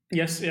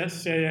 Yes, yeah,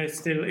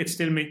 it's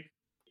still me.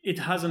 It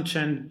hasn't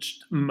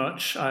changed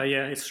much.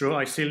 It's true.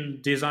 I still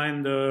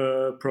design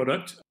the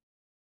product.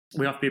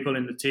 We have people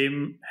in the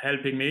team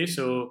helping me.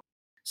 So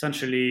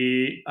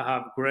essentially, I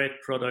have great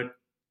product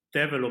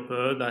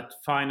developer that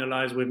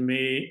finalize with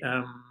me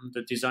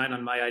the design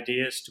and my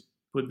ideas to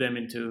put them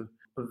into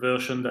a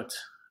version that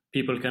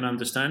people can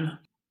understand.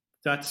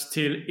 That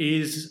still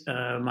is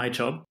my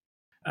job,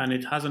 and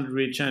it hasn't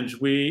really changed.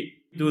 We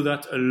do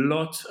that a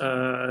lot,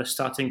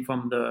 starting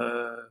from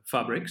the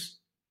fabrics.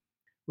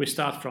 We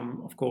start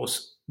from, of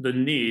course, the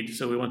need.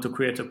 So we want to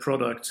create a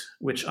product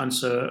which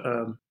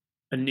answer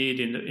a need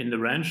in the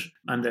range.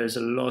 And there's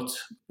a lot,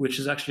 which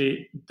is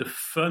actually the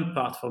fun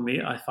part for me,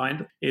 I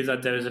find, is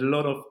that there is a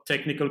lot of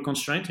technical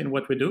constraint in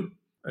what we do.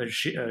 A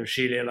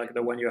gilet like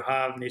the one you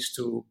have needs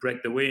to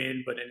break the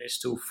wind, but it needs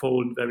to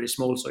fold very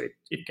small so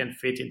it can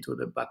fit into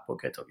the back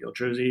pocket of your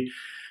jersey.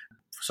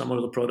 For some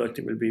of the product,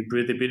 it will be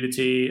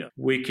breathability,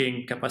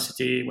 wicking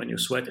capacity when you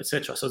sweat,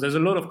 etc. So there's a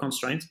lot of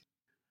constraints.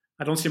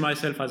 I don't see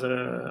myself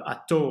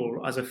at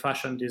all as a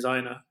fashion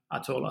designer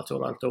at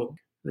all.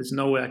 There's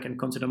no way I can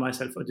consider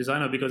myself a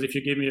designer, because if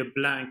you give me a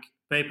blank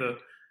paper,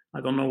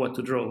 I don't know what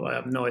to draw. I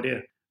have no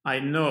idea. I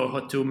know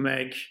how to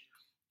make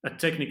a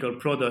technical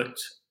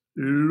product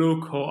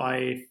look how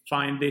I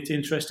find it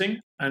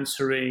interesting,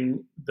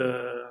 answering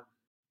the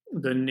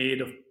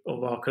need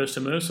of our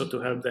customers, so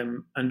to help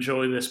them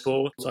enjoy the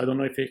sport. So I don't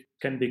know if it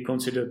can be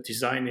considered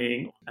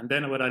designing. And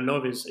then what I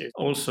love is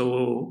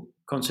also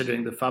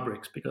considering the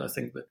fabrics, because I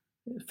think that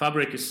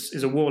fabric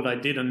is a world I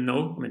didn't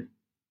know. I mean,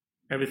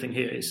 everything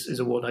here is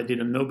a world I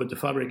didn't know, but the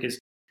fabric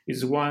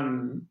is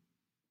one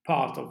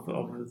part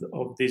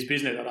of this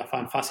business that I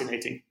find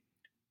fascinating.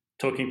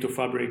 Talking to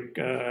fabric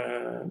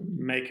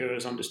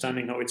makers,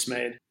 understanding how it's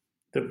made,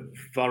 the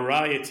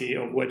variety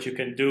of what you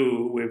can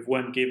do with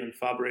one given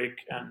fabric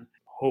and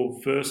how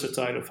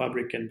versatile a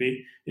fabric can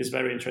be is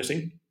very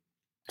interesting.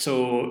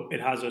 So it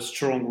has a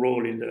strong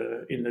role in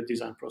the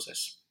design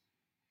process.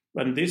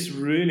 And this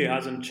really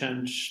hasn't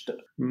changed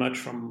much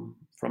from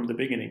the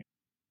beginning.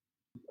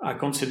 I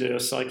consider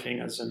cycling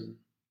as an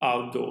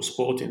outdoor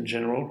sport in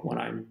general. When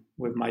I'm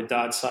with my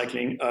dad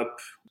cycling up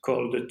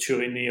called the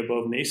Turini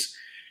above Nice,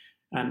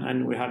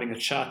 and we're having a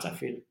chat, I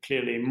feel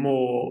clearly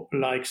more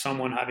like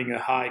someone having a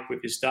hike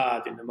with his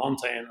dad in the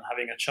mountain and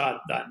having a chat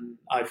than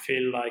I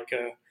feel like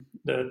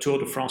the Tour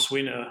de France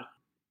winner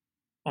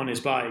on his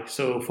bike.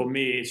 So for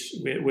me,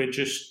 we're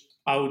just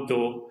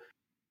outdoor.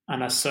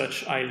 And as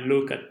such, I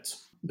look at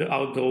the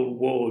outdoor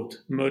world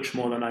much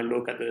more than I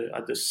look at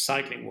the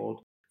cycling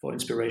world for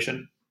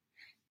inspiration.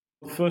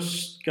 The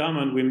first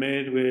garment we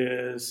made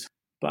was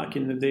back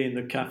in the day in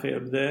the cafe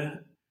up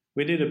there.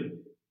 We did a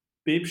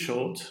bib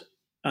short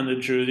and a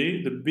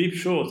jersey. The bib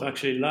short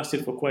actually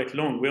lasted for quite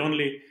long.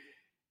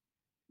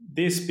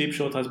 This bib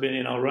short has been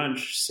in our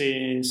range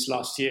since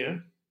last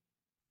year.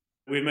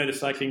 We made a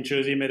cycling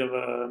jersey made of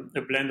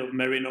a blend of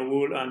merino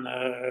wool and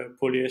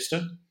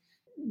polyester,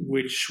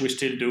 which we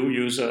still do,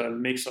 use a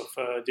mix of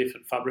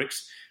different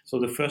fabrics. So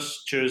the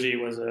first jersey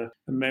was a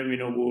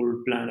merino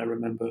wool blend, I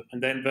remember.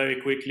 And then very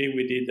quickly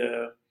we did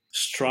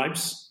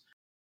stripes,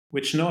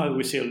 which now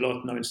we see a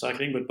lot now in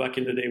cycling, but back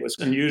in the day it was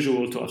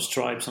unusual to have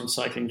stripes on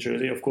cycling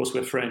jersey. Of course,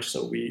 we're French,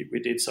 so we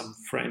did some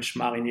French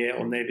marinière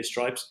or navy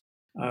stripes,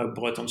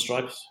 Breton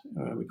stripes,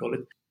 we call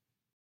it.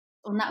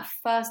 On that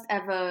first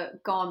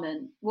ever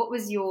garment, what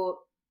was your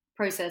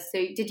process? So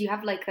did you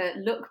have like a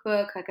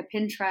lookbook, like a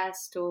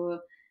Pinterest,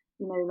 or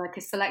like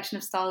a selection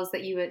of styles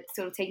that you were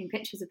sort of taking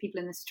pictures of people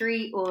in the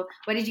street, or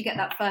where did you get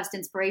that first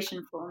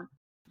inspiration from?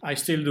 I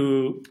still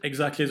do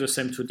exactly the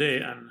same today,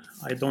 and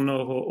I don't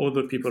know how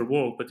other people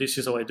work, but this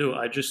is how I do.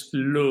 I just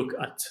look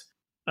at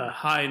a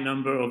high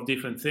number of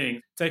different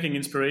things, taking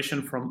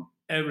inspiration from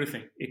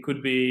everything. It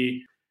could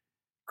be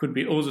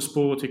all the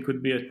sport, it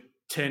could be a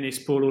tennis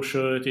polo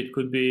shirt, it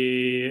could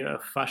be a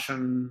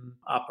fashion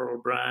apparel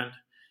brand,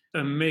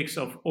 a mix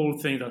of all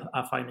things that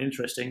I find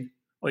interesting,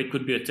 or it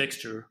could be a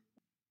texture.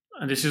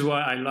 And this is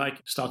why I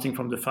like starting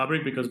from the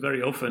fabric, because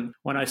very often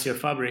when I see a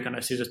fabric and I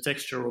see the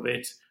texture of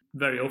it,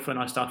 very often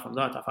I start from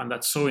that. I find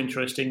that so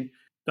interesting.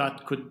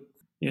 That could,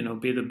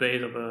 be the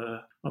base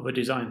of a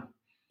design.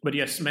 But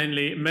yes,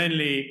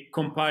 mainly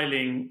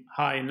compiling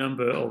high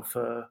number of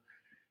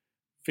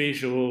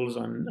visuals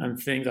and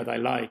things that I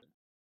like.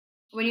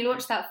 When you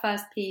launched that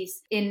first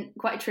piece in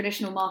quite a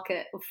traditional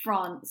market of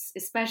France,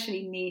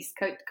 especially Nice,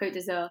 Côte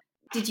d'Azur,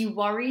 did you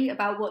worry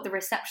about what the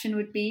reception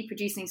would be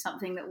producing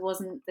something that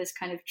wasn't this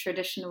kind of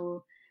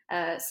traditional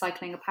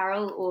cycling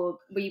apparel, or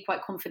were you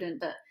quite confident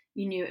that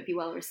you knew it would be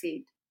well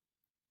received?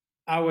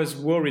 I was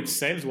worried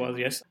sales-wise,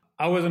 yes.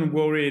 I wasn't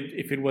worried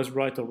if it was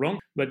right or wrong,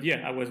 but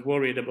yeah, I was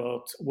worried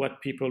about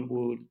what people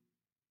would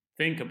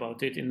think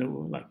about it.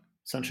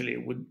 Essentially,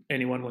 would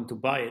anyone want to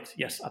buy it?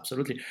 Yes,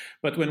 absolutely.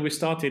 But when we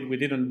started, we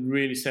didn't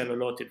really sell a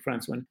lot in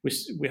France. When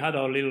we had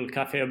our little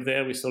cafe up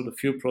there, we sold a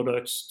few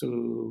products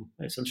to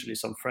essentially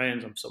some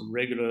friends and some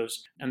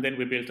regulars, and then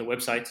we built a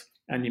website.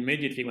 And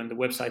immediately when the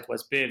website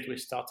was built, we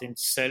started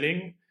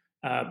selling,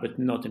 but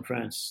not in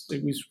France.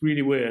 It was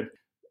really weird.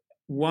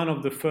 One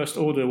of the first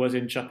order was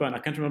in Japan. I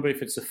can't remember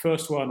if it's the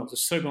first one or the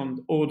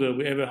second order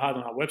we ever had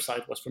on our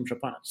website was from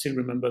Japan. I still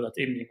remember that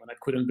evening when I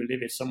couldn't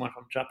believe it. Someone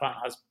from Japan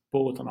has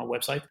bought on our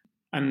website.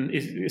 And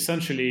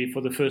essentially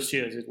for the first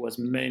years, it was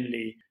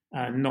mainly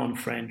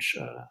non-French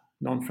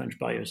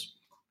buyers.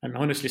 And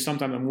honestly,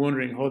 sometimes I'm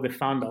wondering how they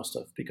found our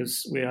stuff,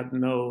 because we had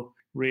no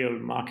real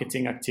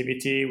marketing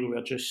activity. We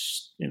were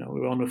just, we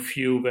were on a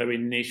few very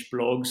niche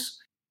blogs.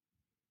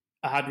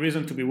 I had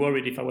reason to be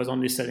worried if I was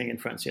only selling in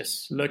France,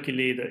 yes.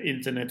 Luckily, the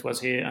internet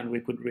was here and we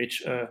could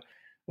reach a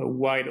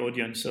wide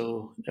audience.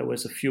 So there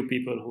was a few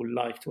people who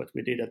liked what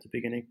we did at the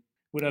beginning.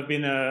 Would have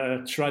been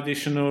a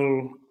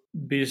traditional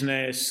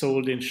business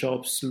sold in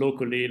shops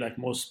locally, like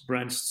most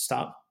brands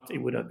start. It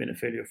would have been a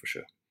failure for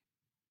sure.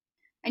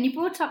 And you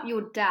brought up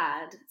your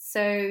dad.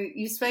 So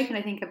you've spoken,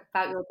 I think,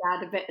 about your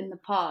dad a bit in the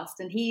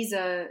past, and he's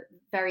a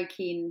very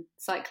keen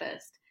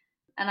cyclist.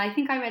 And I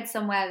think I read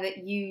somewhere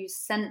that you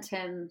sent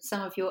him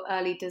some of your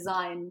early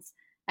designs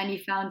and you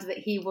found that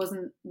he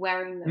wasn't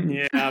wearing them.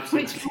 Yeah,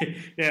 absolutely.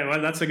 Yeah,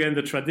 well, that's again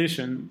the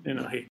tradition.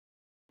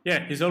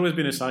 He's always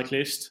been a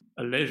cyclist,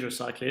 a leisure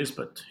cyclist,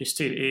 but he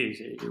still is.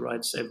 He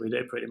rides every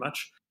day pretty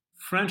much.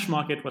 French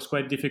market was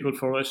quite difficult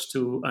for us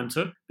to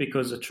enter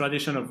because the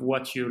tradition of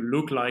what you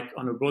look like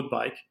on a road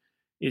bike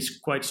is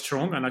quite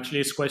strong, and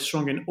actually it's quite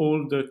strong in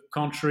all the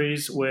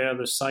countries where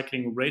the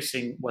cycling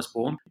racing was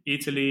born.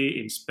 Italy,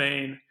 in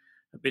Spain,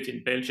 a bit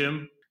in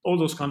Belgium. All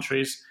those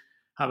countries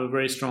have a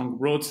very strong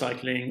road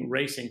cycling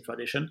racing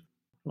tradition.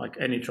 Like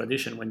any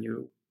tradition, when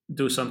you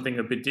do something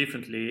a bit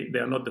differently, they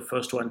are not the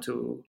first one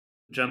to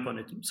jump on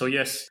it. So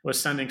yes, I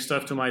was sending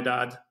stuff to my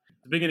dad.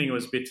 At the beginning, I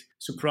was a bit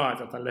surprised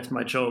that I left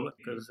my job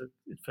because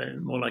it felt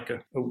more like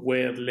a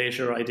weird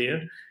leisure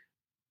idea.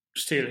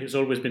 Still, he's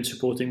always been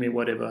supporting me,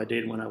 whatever I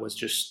did, when I was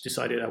just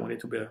decided I wanted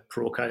to be a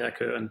pro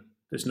kayaker and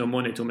there's no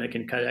money to make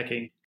in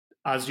kayaking.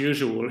 As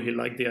usual, he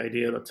liked the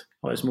idea that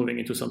I was moving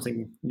into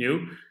something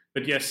new.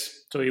 But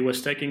yes, so he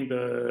was taking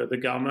the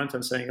garment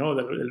and saying, oh,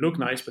 they look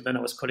nice. But then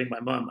I was calling my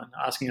mom and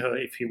asking her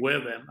if he wear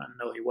them. And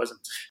no, he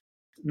wasn't.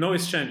 No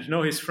exchange.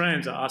 No, his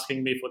friends are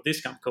asking me for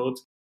discount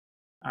codes.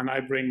 And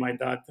I bring my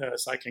dad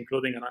cycling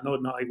clothing and I know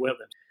now I wear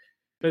them.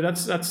 But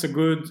that's a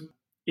good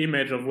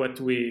image of what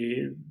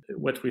we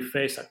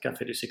faced at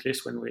Café du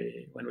Cycliste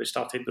when we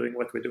started doing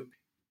what we do.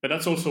 But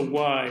that's also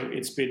why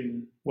it's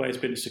been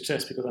a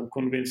success, because I'm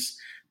convinced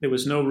there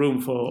was no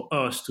room for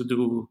us to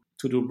do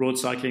road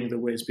cycling the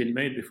way it's been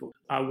made before.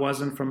 I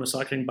wasn't from a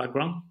cycling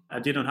background. I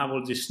didn't have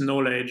all this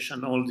knowledge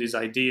and all these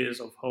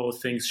ideas of how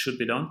things should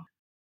be done.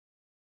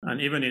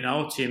 And even in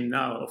our team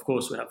now, of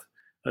course, we have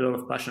a lot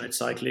of passionate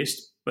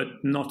cyclists, but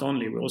not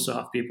only, we also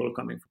have people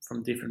coming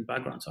from different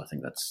backgrounds. So I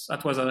think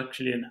that was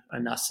actually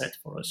an asset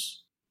for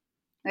us.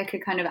 Like a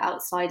kind of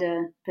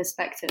outsider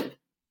perspective.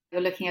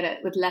 You're looking at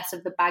it with less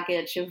of the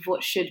baggage of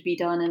what should be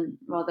done and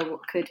rather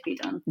what could be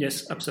done.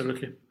 Yes,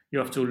 absolutely. You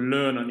have to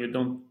learn, and you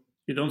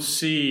don't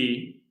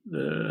see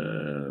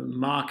the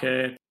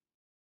market.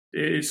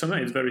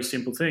 Sometimes it's a very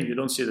simple thing. You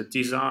don't see the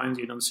designs.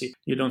 You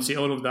don't see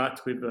all of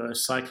that with a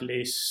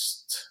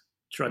cyclist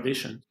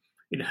tradition.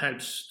 It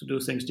helps to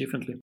do things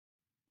differently.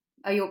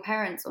 Are your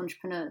parents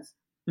entrepreneurs?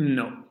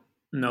 No.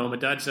 My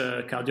dad's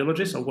a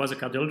cardiologist, or was a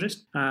cardiologist,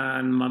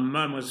 and my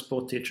mom was a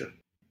sport teacher.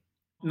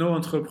 No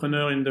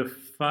entrepreneur in the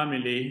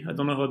family. I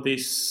don't know how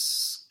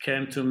this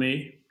came to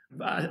me.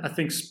 I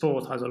think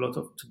sport has a lot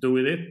to do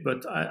with it,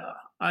 but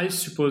I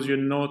suppose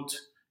I'm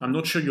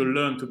not sure you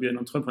learn to be an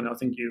entrepreneur.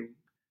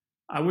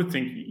 I would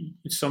think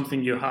it's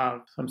something you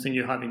have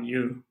in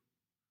you.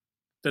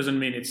 Doesn't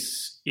mean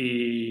it's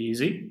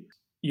easy.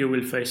 You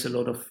will face a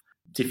lot of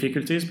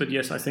difficulties, but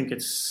yes, I think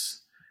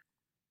it's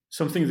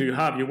something that you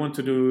have. You want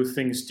to do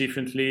things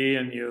differently,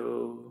 and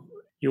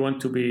you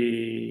want to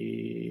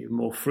be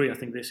more free. I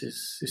think this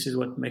is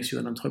what makes you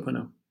an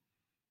entrepreneur.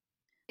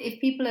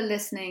 If people are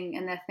listening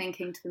and they're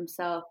thinking to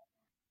themselves,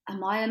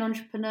 am I an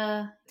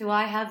entrepreneur? Do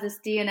I have this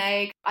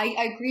DNA?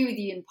 I agree with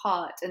you in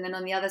part. And then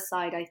on the other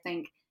side, I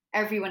think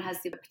everyone has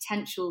the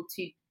potential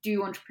to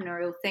do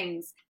entrepreneurial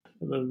things.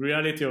 The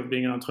reality of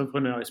being an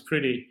entrepreneur is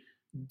pretty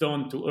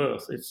down to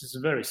earth. It's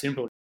very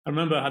simple. I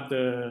remember I had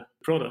the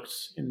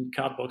products in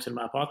cardbox in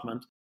my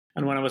apartment.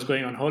 And when I was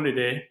going on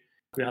holiday,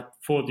 we had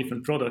 4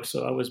 different products.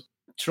 So I was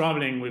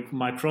traveling with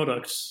my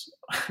products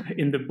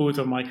in the boot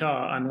of my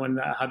car. And when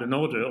I had an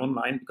order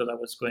online, because I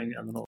was going,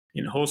 I don't know,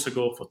 in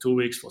Horsego for 2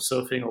 weeks for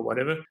surfing or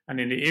whatever. And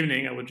in the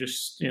evening, I would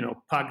just,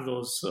 pack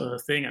those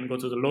things and go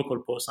to the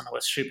local post, and I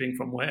was shipping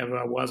from wherever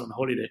I was on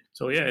holiday.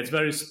 So yeah, it's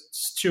very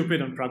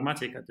stupid and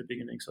pragmatic at the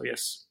beginning. So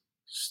yes,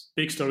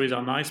 big stories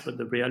are nice, but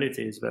the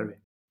reality is very,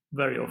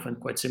 very often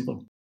quite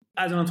simple.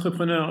 As an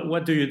entrepreneur,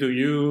 what do?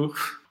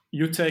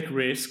 You take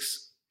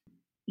risks.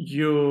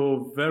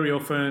 You're very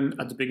often,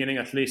 at the beginning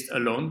at least,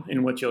 alone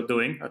in what you're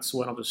doing. That's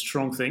one of the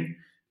strong things.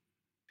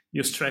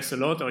 You stress a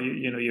lot, or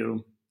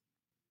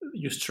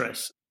you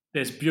stress.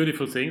 There's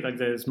beautiful things, like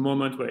there's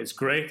moment where it's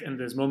great, and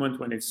there's moment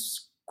when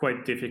it's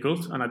quite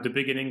difficult. And at the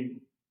beginning,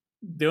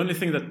 the only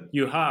thing that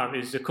you have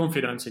is the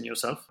confidence in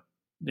yourself,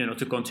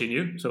 to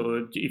continue.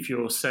 So if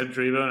you're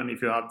self-driven and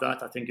if you have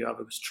that, I think you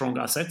have a strong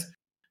asset.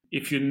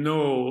 If you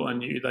know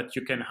that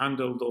you can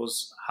handle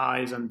those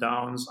highs and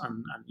downs,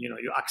 and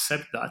you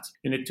accept that,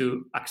 you need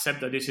to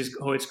accept that this is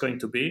how it's going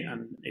to be.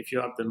 And if you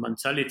have the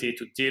mentality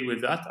to deal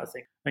with that, I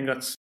think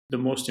that's the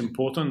most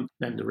important.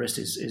 Then the rest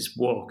is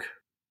work.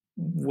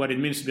 What it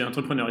means to be an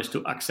entrepreneur is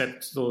to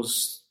accept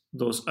those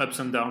ups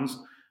and downs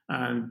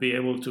and be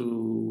able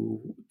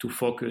to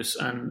focus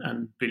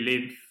and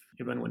believe,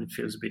 even when it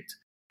feels a bit,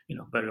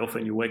 very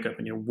often you wake up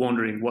and you're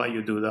wondering why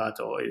you do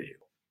that, or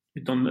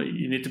you don't know.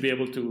 You need to be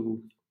able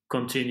to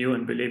continue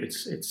and believe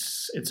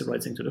it's the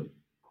right thing to do.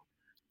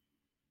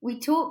 We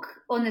talk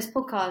on this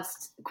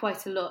podcast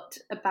quite a lot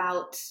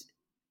about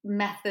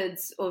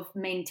methods of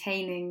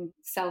maintaining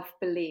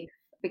self-belief,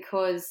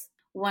 because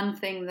one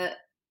thing that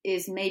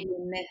is maybe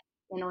a myth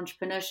in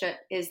entrepreneurship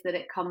is that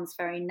it comes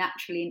very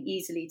naturally and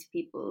easily to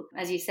people.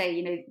 As you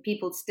say,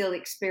 people still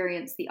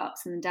experience the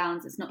ups and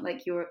downs. It's not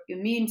like you're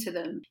immune to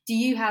them. Do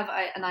you have,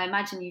 and I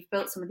imagine you've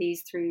built some of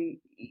these through,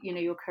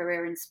 your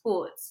career in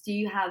sports. Do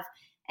you have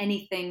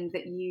anything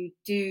that you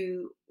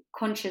do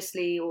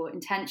consciously or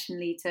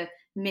intentionally to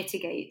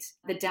mitigate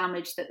the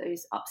damage that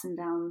those ups and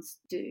downs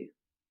do?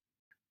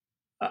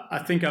 I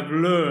think I've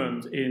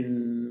learned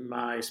in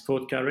my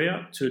sport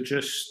career to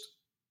just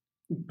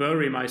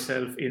bury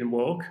myself in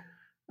work,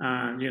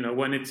 and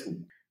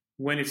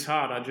when it's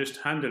hard, I just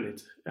handle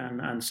it.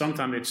 And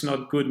sometimes it's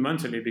not good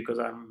mentally, because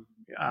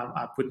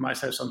I put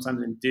myself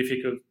sometimes in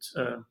difficult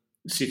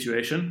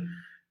situation.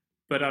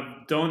 But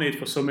I've done it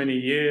for so many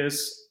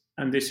years,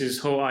 and this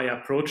is how I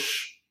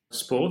approach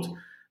sport.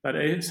 But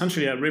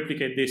essentially, I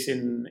replicate this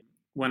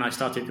when I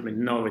started. I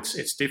mean, no,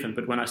 it's different.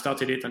 But when I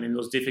started it, and in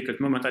those difficult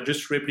moments, I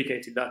just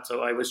replicated that.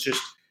 So I was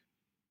just,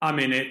 I'm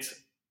in it.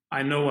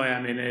 I know why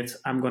I'm in it.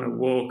 I'm going to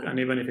work. And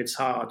even if it's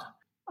hard,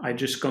 I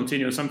just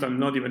continue, sometimes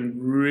not even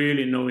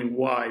really knowing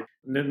why,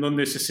 not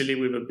necessarily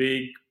with a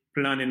big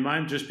plan in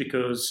mind, just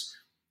because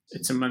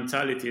it's a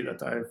mentality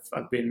that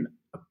I've been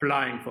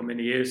applying for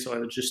many years. So I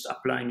was just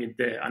applying it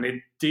there, and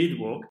it did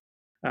work.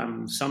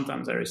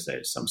 Sometimes there's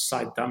some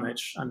side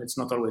damage, and it's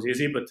not always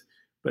easy,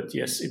 but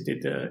yes,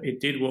 it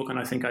did work. And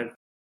I think I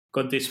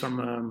got this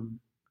from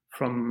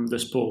the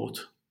sport.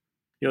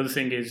 The other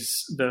thing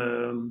is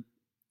the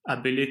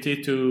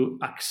ability to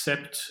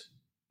accept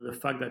the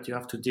fact that you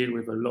have to deal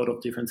with a lot of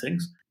different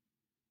things.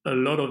 A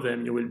lot of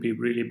them you will be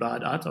really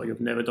bad at, or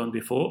you've never done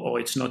before, or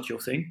it's not your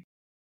thing.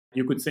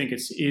 You could think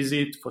it's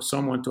easy for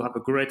someone to have a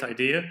great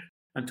idea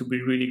and to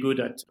be really good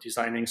at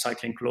designing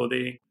cycling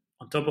clothing.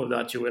 On top of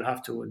that, you will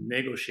have to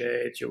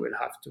negotiate. You will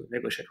have to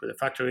negotiate with the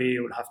factory.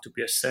 You will have to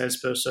be a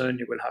salesperson.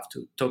 You will have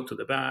to talk to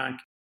the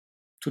bank,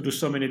 to do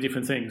so many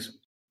different things.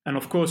 And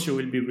of course, you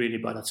will be really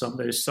bad at some.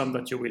 There is some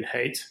that you will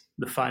hate.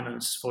 The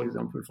finance, for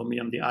example, for me,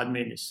 and the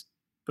admin is.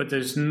 But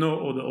there's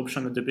no other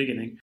option at the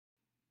beginning.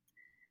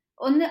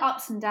 On the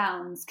ups and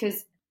downs,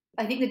 because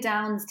I think the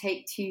downs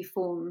take 2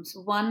 forms.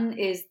 One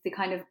is the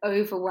kind of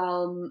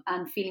overwhelm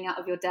and feeling out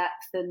of your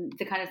depth, and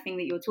the kind of thing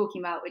that you're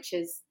talking about, which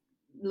is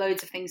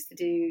loads of things to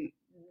do,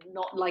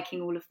 not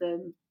liking all of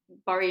them,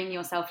 burying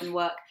yourself in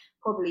work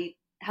probably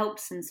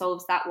helps and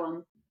solves that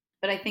one.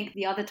 But I think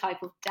the other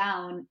type of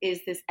down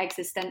is this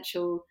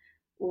existential,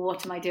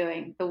 what am I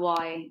doing? The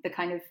why, the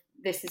kind of,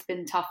 this has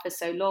been tough for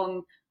so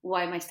long,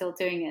 why am I still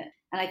doing it?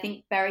 And I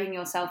think burying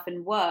yourself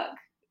in work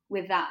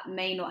with that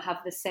may not have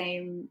the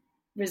same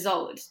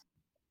result.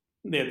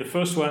 Yeah, the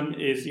first one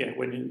is,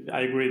 I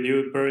agree with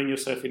you, burying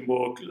yourself in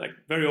work. Like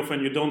very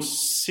often you don't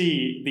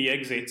see the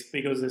exit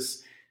because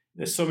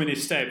there's so many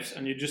steps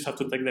and you just have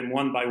to take them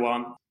one by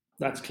one.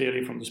 That's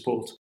clearly from the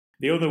sport.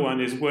 The other one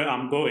is where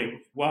I'm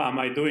going. Why am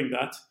I doing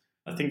that?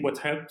 I think what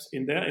helped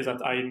in there is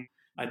that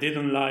I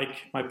didn't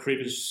like my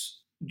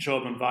previous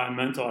job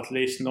environment, or at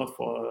least not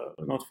for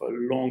a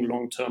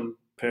long term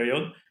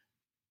period.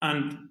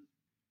 And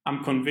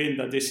I'm convinced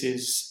that this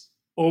is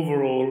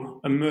overall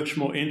a much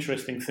more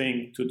interesting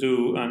thing to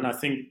do. And I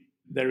think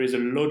there is a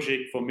logic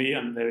for me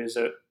and there is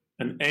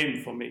an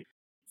aim for me.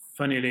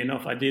 Funnily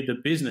enough, I did the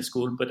business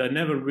school, but I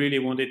never really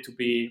wanted to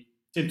be,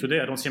 till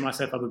today, I don't see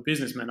myself as a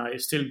businessman. I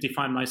still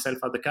define myself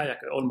as a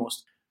kayaker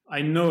almost.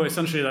 I know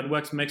essentially that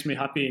what makes me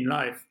happy in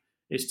life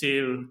is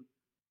still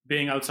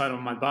being outside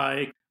on my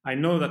bike. I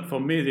know that for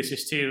me, this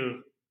is still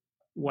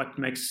what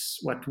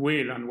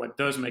will and what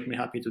does make me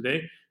happy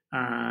today.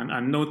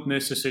 And not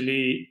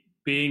necessarily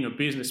being a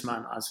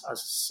businessman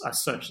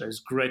as such. There's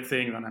great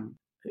things, and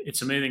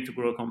it's amazing to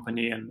grow a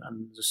company, and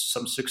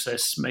some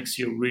success makes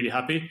you really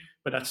happy.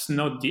 But I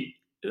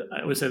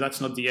would say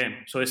that's not the aim.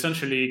 So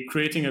essentially,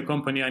 creating a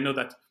company, I know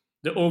that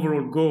the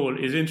overall goal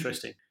is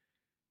interesting.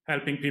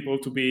 Helping people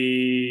to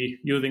be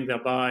using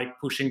their bike,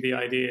 pushing the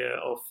idea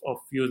of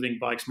using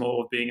bikes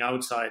more, of being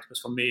outside. Because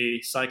for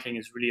me, cycling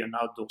is really an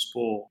outdoor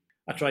sport.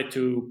 I try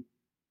to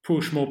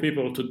push more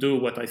people to do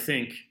what I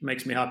think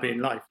makes me happy in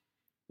life.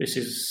 This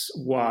is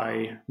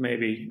why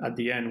maybe at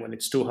the end, when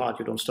it's too hard,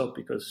 you don't stop,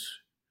 because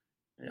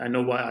I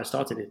know why I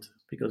started it,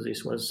 because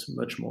this was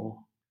much more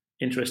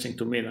interesting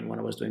to me than what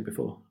I was doing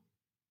before.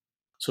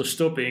 So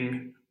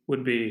stopping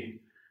would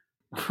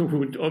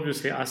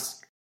obviously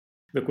ask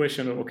the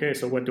question of, okay,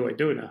 so what do I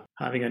do now?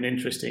 Having an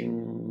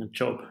interesting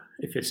job.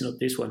 If it's not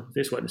this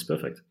one is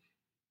perfect.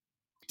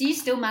 Do you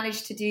still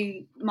manage to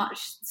do much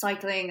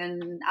cycling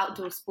and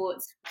outdoor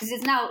sports? Because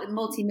it's now a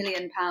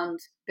multi-million-pound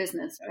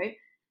business, right?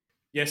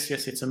 Yes,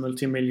 it's a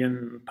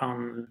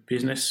multi-million-pound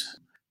business,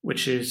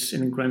 which is,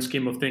 in the grand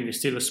scheme of things, is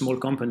still a small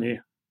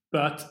company.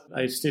 But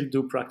I still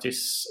do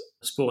practice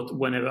sport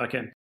whenever I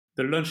can.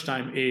 The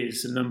lunchtime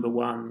is the number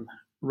one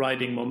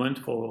riding moment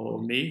for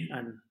me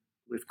and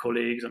with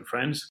colleagues and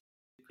friends.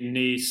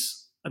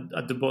 Nice,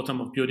 at the bottom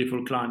of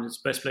beautiful climes,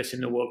 it's the best place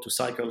in the world to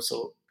cycle.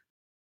 So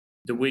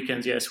the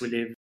weekends, yes, we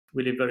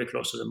live very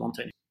close to the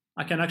mountain.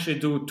 I can actually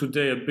do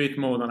today a bit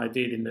more than I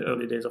did in the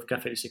early days of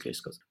Café du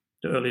Cycliste, because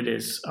the early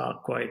days are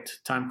quite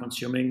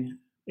time-consuming.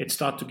 It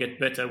starts to get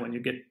better when you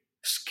get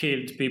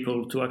skilled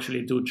people to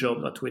actually do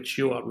jobs at which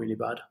you are really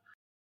bad.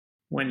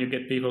 When you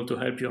get people to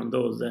help you on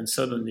those, then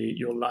suddenly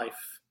your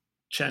life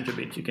changes a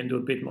bit. You can do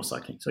a bit more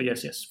cycling. So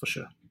yes, for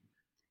sure.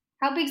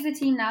 How big's the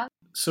team now?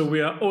 So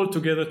we are all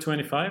together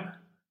 25.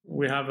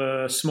 We have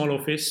a small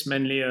office,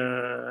 mainly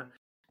a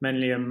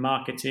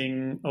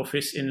marketing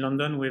office in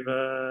London with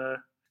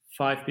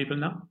 5 people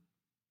now.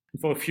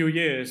 And for a few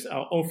years,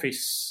 our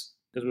office,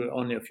 because we were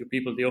only a few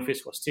people, the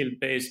office was still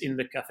based in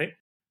the cafe,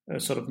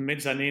 sort of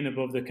mezzanine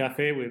above the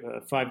cafe with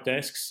 5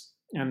 desks.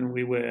 And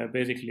we were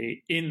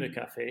basically in the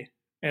cafe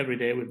every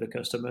day with the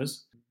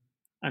customers.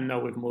 And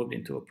now we've moved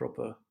into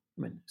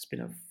it's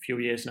been a few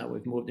years now,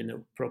 we've moved into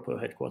a proper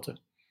headquarters.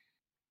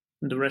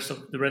 And the rest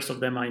of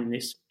them are in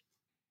Nice.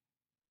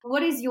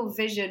 What is your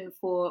vision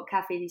for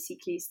Café du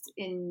Cycliste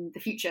in the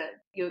future?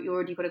 You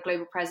already got a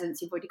global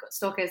presence. You've already got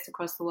stockists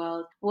across the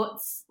world.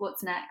 What's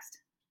next?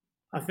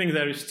 I think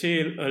there is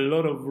still a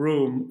lot of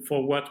room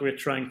for what we're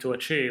trying to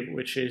achieve,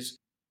 which is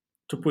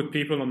to put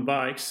people on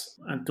bikes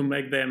and to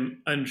make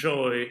them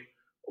enjoy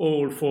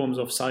all forms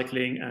of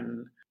cycling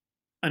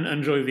and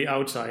enjoy the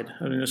outside.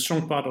 I mean, a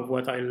strong part of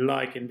what I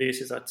like in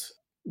this is that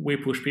we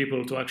push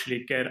people to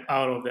actually get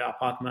out of their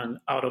apartment,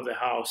 out of their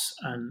house,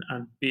 and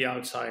be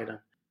outside.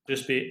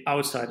 Just be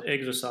outside,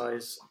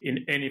 exercise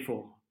in any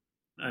form.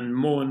 And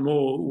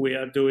more we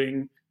are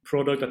doing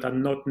products that are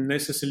not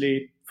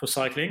necessarily for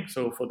cycling,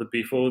 so for the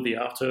before, the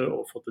after,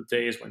 or for the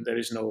days when there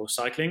is no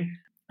cycling.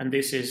 And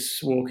this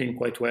is working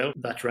quite well,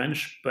 that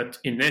range. But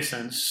in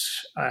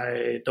essence,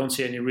 I don't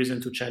see any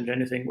reason to change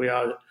anything. We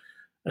are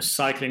a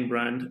cycling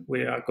brand.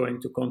 We are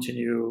going to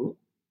continue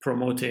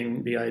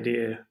promoting the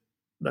idea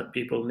that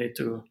people need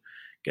to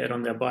get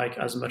on their bike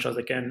as much as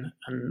they can,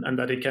 and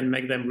that it can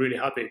make them really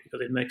happy, because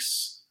it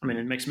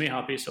makes me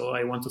happy. So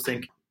I want to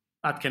think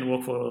that can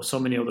work for so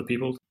many other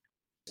people.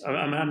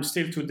 I'm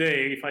still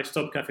today, if I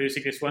stop Café du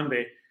Cycliste one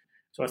day,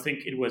 so I think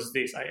it was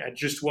this. I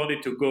just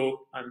wanted to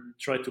go and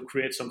try to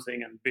create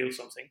something and build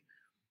something.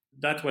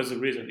 That was the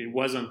reason. It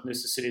wasn't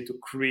necessarily to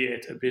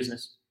create a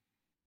business.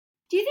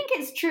 Do you think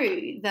it's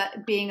true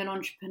that being an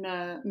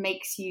entrepreneur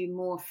makes you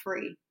more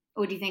free?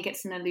 Or do you think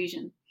it's an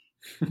illusion?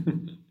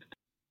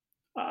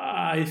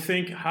 I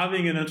think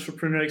having an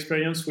entrepreneurial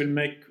experience will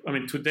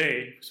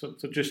today, so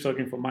just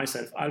talking for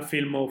myself, I'll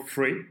feel more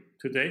free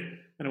today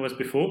than I was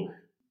before.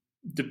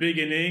 The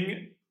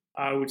beginning,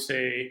 I would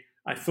say,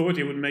 I thought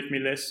it would make me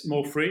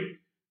more free,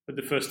 but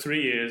the first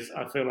 3 years,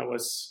 I felt I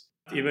was,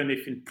 even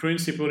if in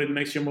principle it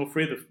makes you more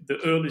free, the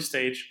early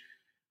stage,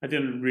 I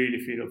didn't really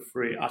feel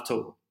free at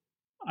all.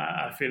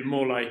 I feel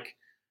more like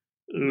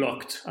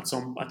locked at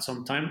some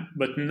time.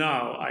 But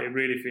now I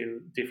really feel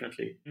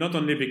differently. Not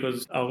only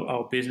because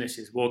our business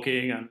is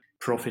working and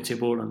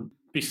profitable, and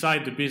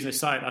beside the business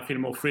side, I feel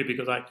more free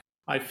because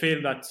I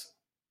feel that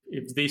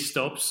if this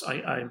stops,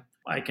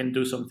 I can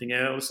do something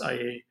else.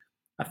 I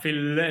feel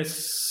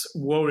less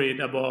worried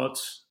about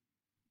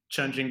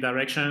changing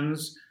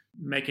directions,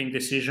 making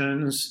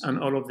decisions,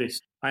 and all of this.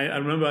 I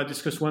remember I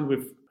discussed one with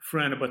a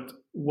friend about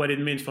what it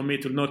means for me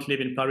to not live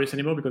in Paris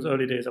anymore, because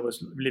early days I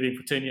was living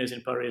for 10 years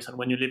in Paris, and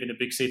when you live in a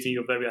big city,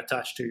 you're very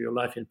attached to your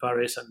life in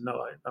Paris. And now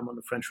I'm on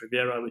the French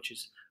Riviera, which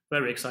is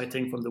very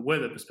exciting from the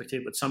weather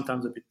perspective, but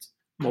sometimes a bit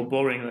more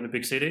boring than a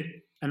big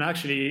city. And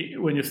actually,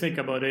 when you think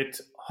about it,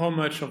 how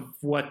much of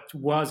what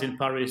was in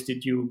Paris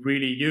did you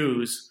really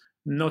use?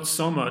 Not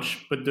so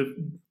much, but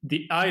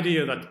the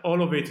idea that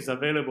all of it is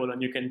available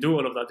and you can do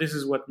all of that, this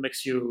is what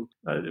makes you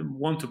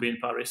want to be in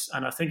Paris.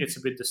 And I think it's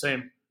a bit the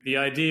same. The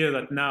idea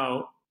that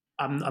now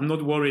I'm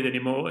not worried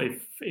anymore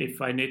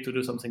if I need to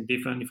do something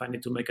different, if I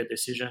need to make a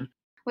decision.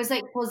 Well, it's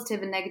like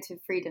positive and negative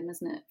freedom,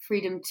 isn't it?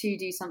 Freedom to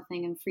do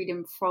something and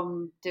freedom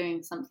from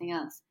doing something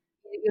else.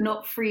 You're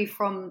not free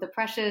from the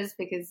pressures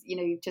because,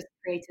 you've just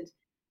created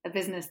a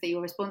business that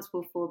you're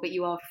responsible for, but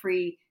you are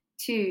free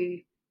to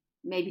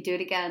maybe do it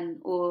again,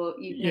 or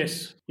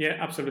Yes, yeah,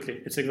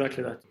 absolutely. It's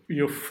exactly that.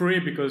 You're free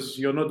because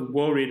you're not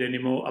worried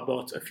anymore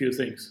about a few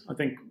things. I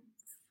think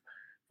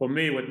for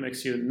me, what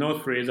makes you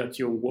not free is that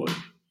you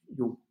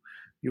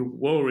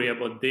worry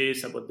about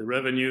this, about the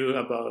revenue,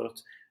 about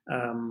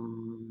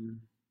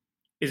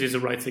is this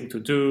the right thing to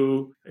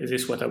do? Is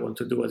this what I want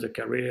to do as a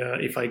career?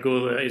 If I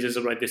go there, is this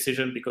the right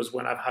decision? Because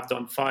when I have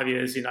done 5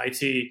 years in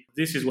IT,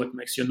 this is what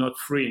makes you not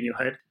free in your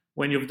head.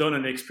 When you've done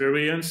an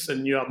experience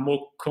and you are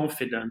more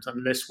confident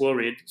and less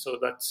worried, so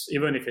that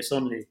even if it's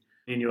only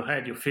in your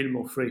head, you feel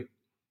more free.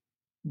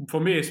 For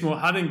me, it's more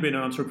having been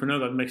an entrepreneur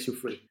that makes you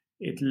free.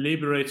 It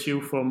liberates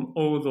you from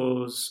all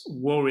those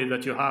worries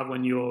that you have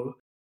when you're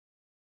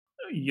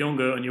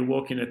younger and you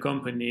work in a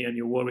company and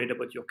you're worried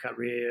about your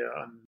career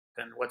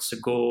and what's the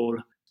goal.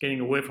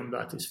 Getting away from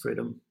that is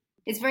freedom.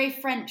 It's very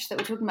French that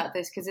we're talking about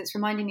this because it's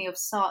reminding me of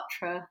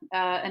Sartre,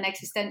 an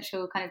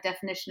existential kind of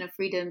definition of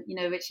freedom,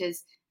 which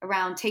is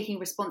around taking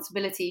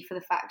responsibility for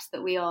the fact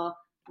that we are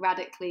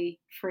radically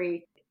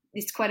free.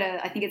 I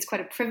think it's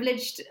quite a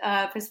privileged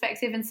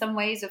perspective in some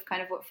ways of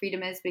kind of what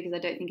freedom is, because I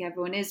don't think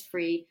everyone is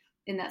free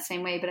in that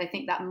same way. But I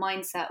think that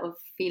mindset of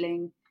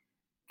feeling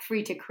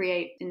free to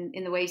create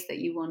in the ways that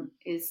you want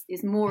is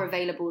more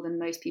available than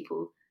most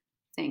people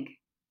think.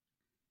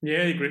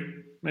 Yeah, I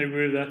agree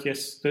with that,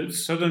 yes.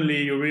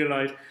 Suddenly you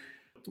realize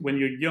when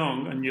you're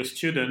young and you're a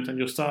student and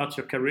you start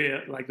your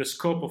career, like the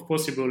scope of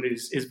possible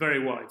is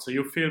very wide. So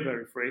you feel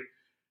very free.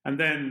 And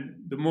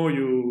then the more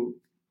you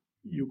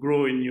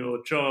grow in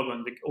your job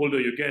and the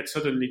older you get,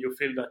 suddenly you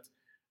feel that,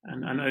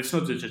 and it's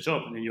not just a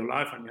job, and in your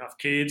life, and you have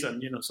kids,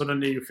 and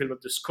suddenly you feel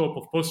that the scope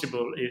of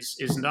possible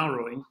is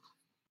narrowing.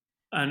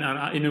 And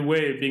in a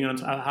way,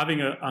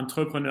 having an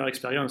entrepreneur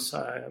experience,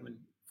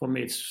 for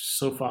me, it's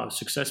so far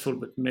successful,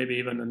 but maybe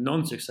even a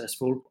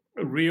non-successful,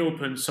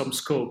 reopen some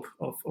scope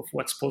of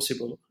what's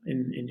possible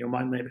in your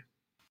mind, maybe.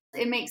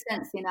 It makes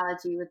sense, the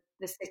analogy with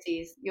the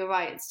cities. You're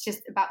right. It's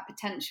just about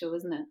potential,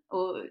 isn't it?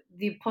 Or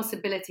the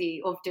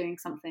possibility of doing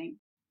something.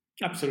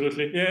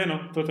 Absolutely. Yeah,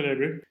 no, totally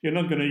agree. You're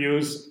not going to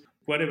use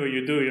whatever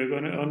you do. You're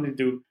going to only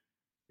do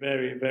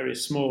very, very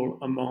small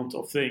amount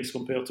of things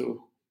compared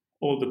to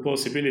all the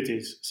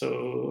possibilities.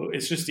 So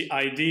it's just the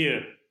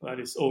idea that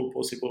it's all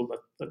possible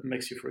that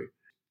makes you free.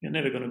 You're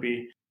never going to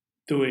be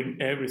doing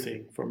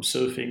everything from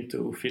surfing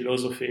to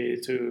philosophy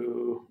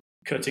to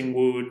cutting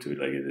wood to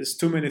there's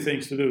too many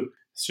things to do.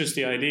 It's just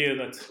the idea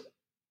that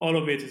all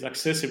of it is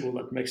accessible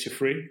that makes you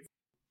free.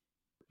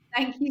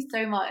 Thank you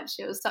so much.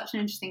 It was such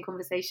an interesting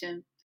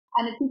conversation.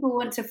 And if people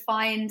want to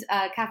find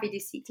Café du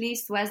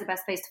Cycliste, where's the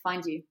best place to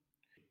find you?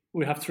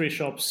 We have 3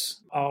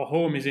 shops. Our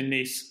home is in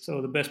Nice,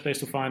 so the best place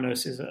to find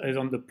us is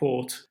on the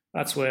port.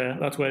 That's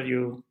where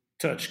you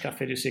touch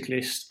Café du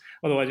Cycliste.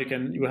 Otherwise,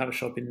 you have a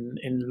shop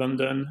in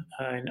London,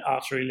 in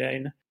Archery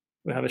Lane.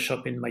 We have a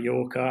shop in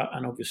Mallorca,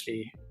 and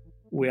obviously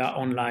we are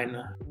online.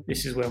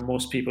 This is where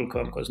most people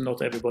come because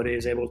not everybody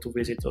is able to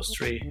visit those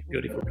 3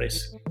 beautiful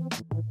places.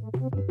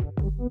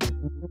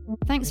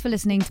 Thanks for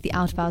listening to the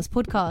Out of Hours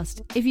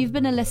podcast. If you've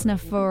been a listener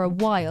for a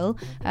while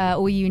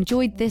or you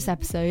enjoyed this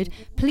episode,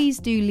 please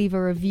do leave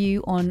a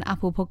review on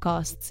Apple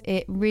Podcasts.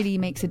 It really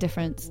makes a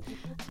difference.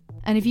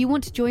 And if you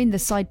want to join the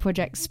side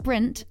project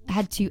Sprint,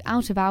 head to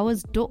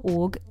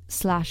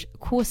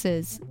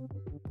outofhours.org/courses.